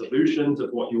up with solutions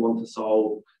of what you want to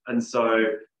solve. And so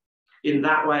in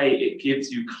that way, it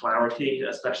gives you clarity,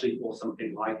 especially for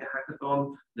something like a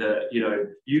hackathon, that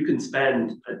you can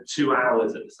spend 2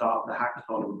 hours at the start of the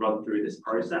hackathon and run through this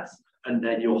process. And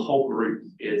then your whole group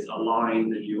is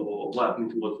aligned and you're working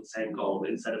towards the same goal,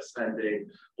 instead of spending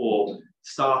or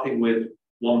starting with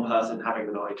one person having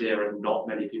an idea and not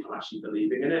many people actually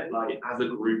believing in it. Like, as a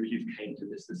group, you've came to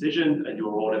this decision and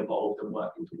you're all involved and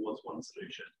working towards one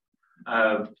solution.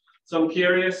 So I'm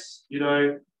curious,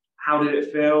 how did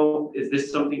it feel? Is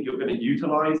this something you're going to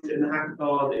utilize in the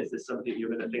hackathon? Is this something you're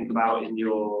going to think about in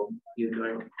your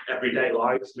everyday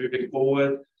lives moving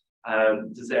forward?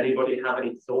 Does anybody have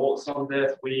any thoughts on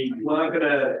this? We were going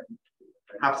to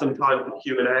have some time for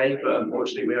Q&A, but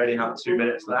unfortunately we only have 2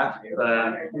 minutes left.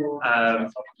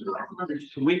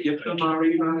 Can we give them our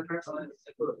email address?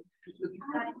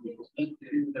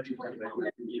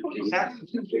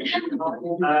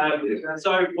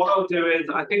 So what I'll do is,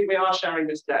 I think we are sharing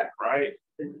this deck, right?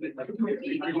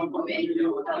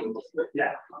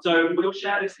 Yeah, so we'll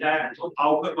share this deck.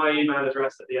 I'll put my email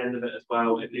address at the end of it as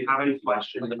well. If you have any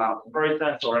questions about the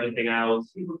process or anything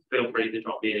else, feel free to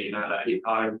drop me an email at any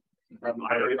time. I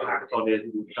know the hackathon is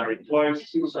very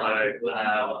close, so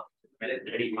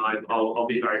anytime I'll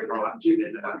be very proactive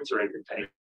in answering.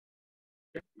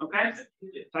 Okay,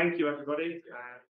 thank you everybody.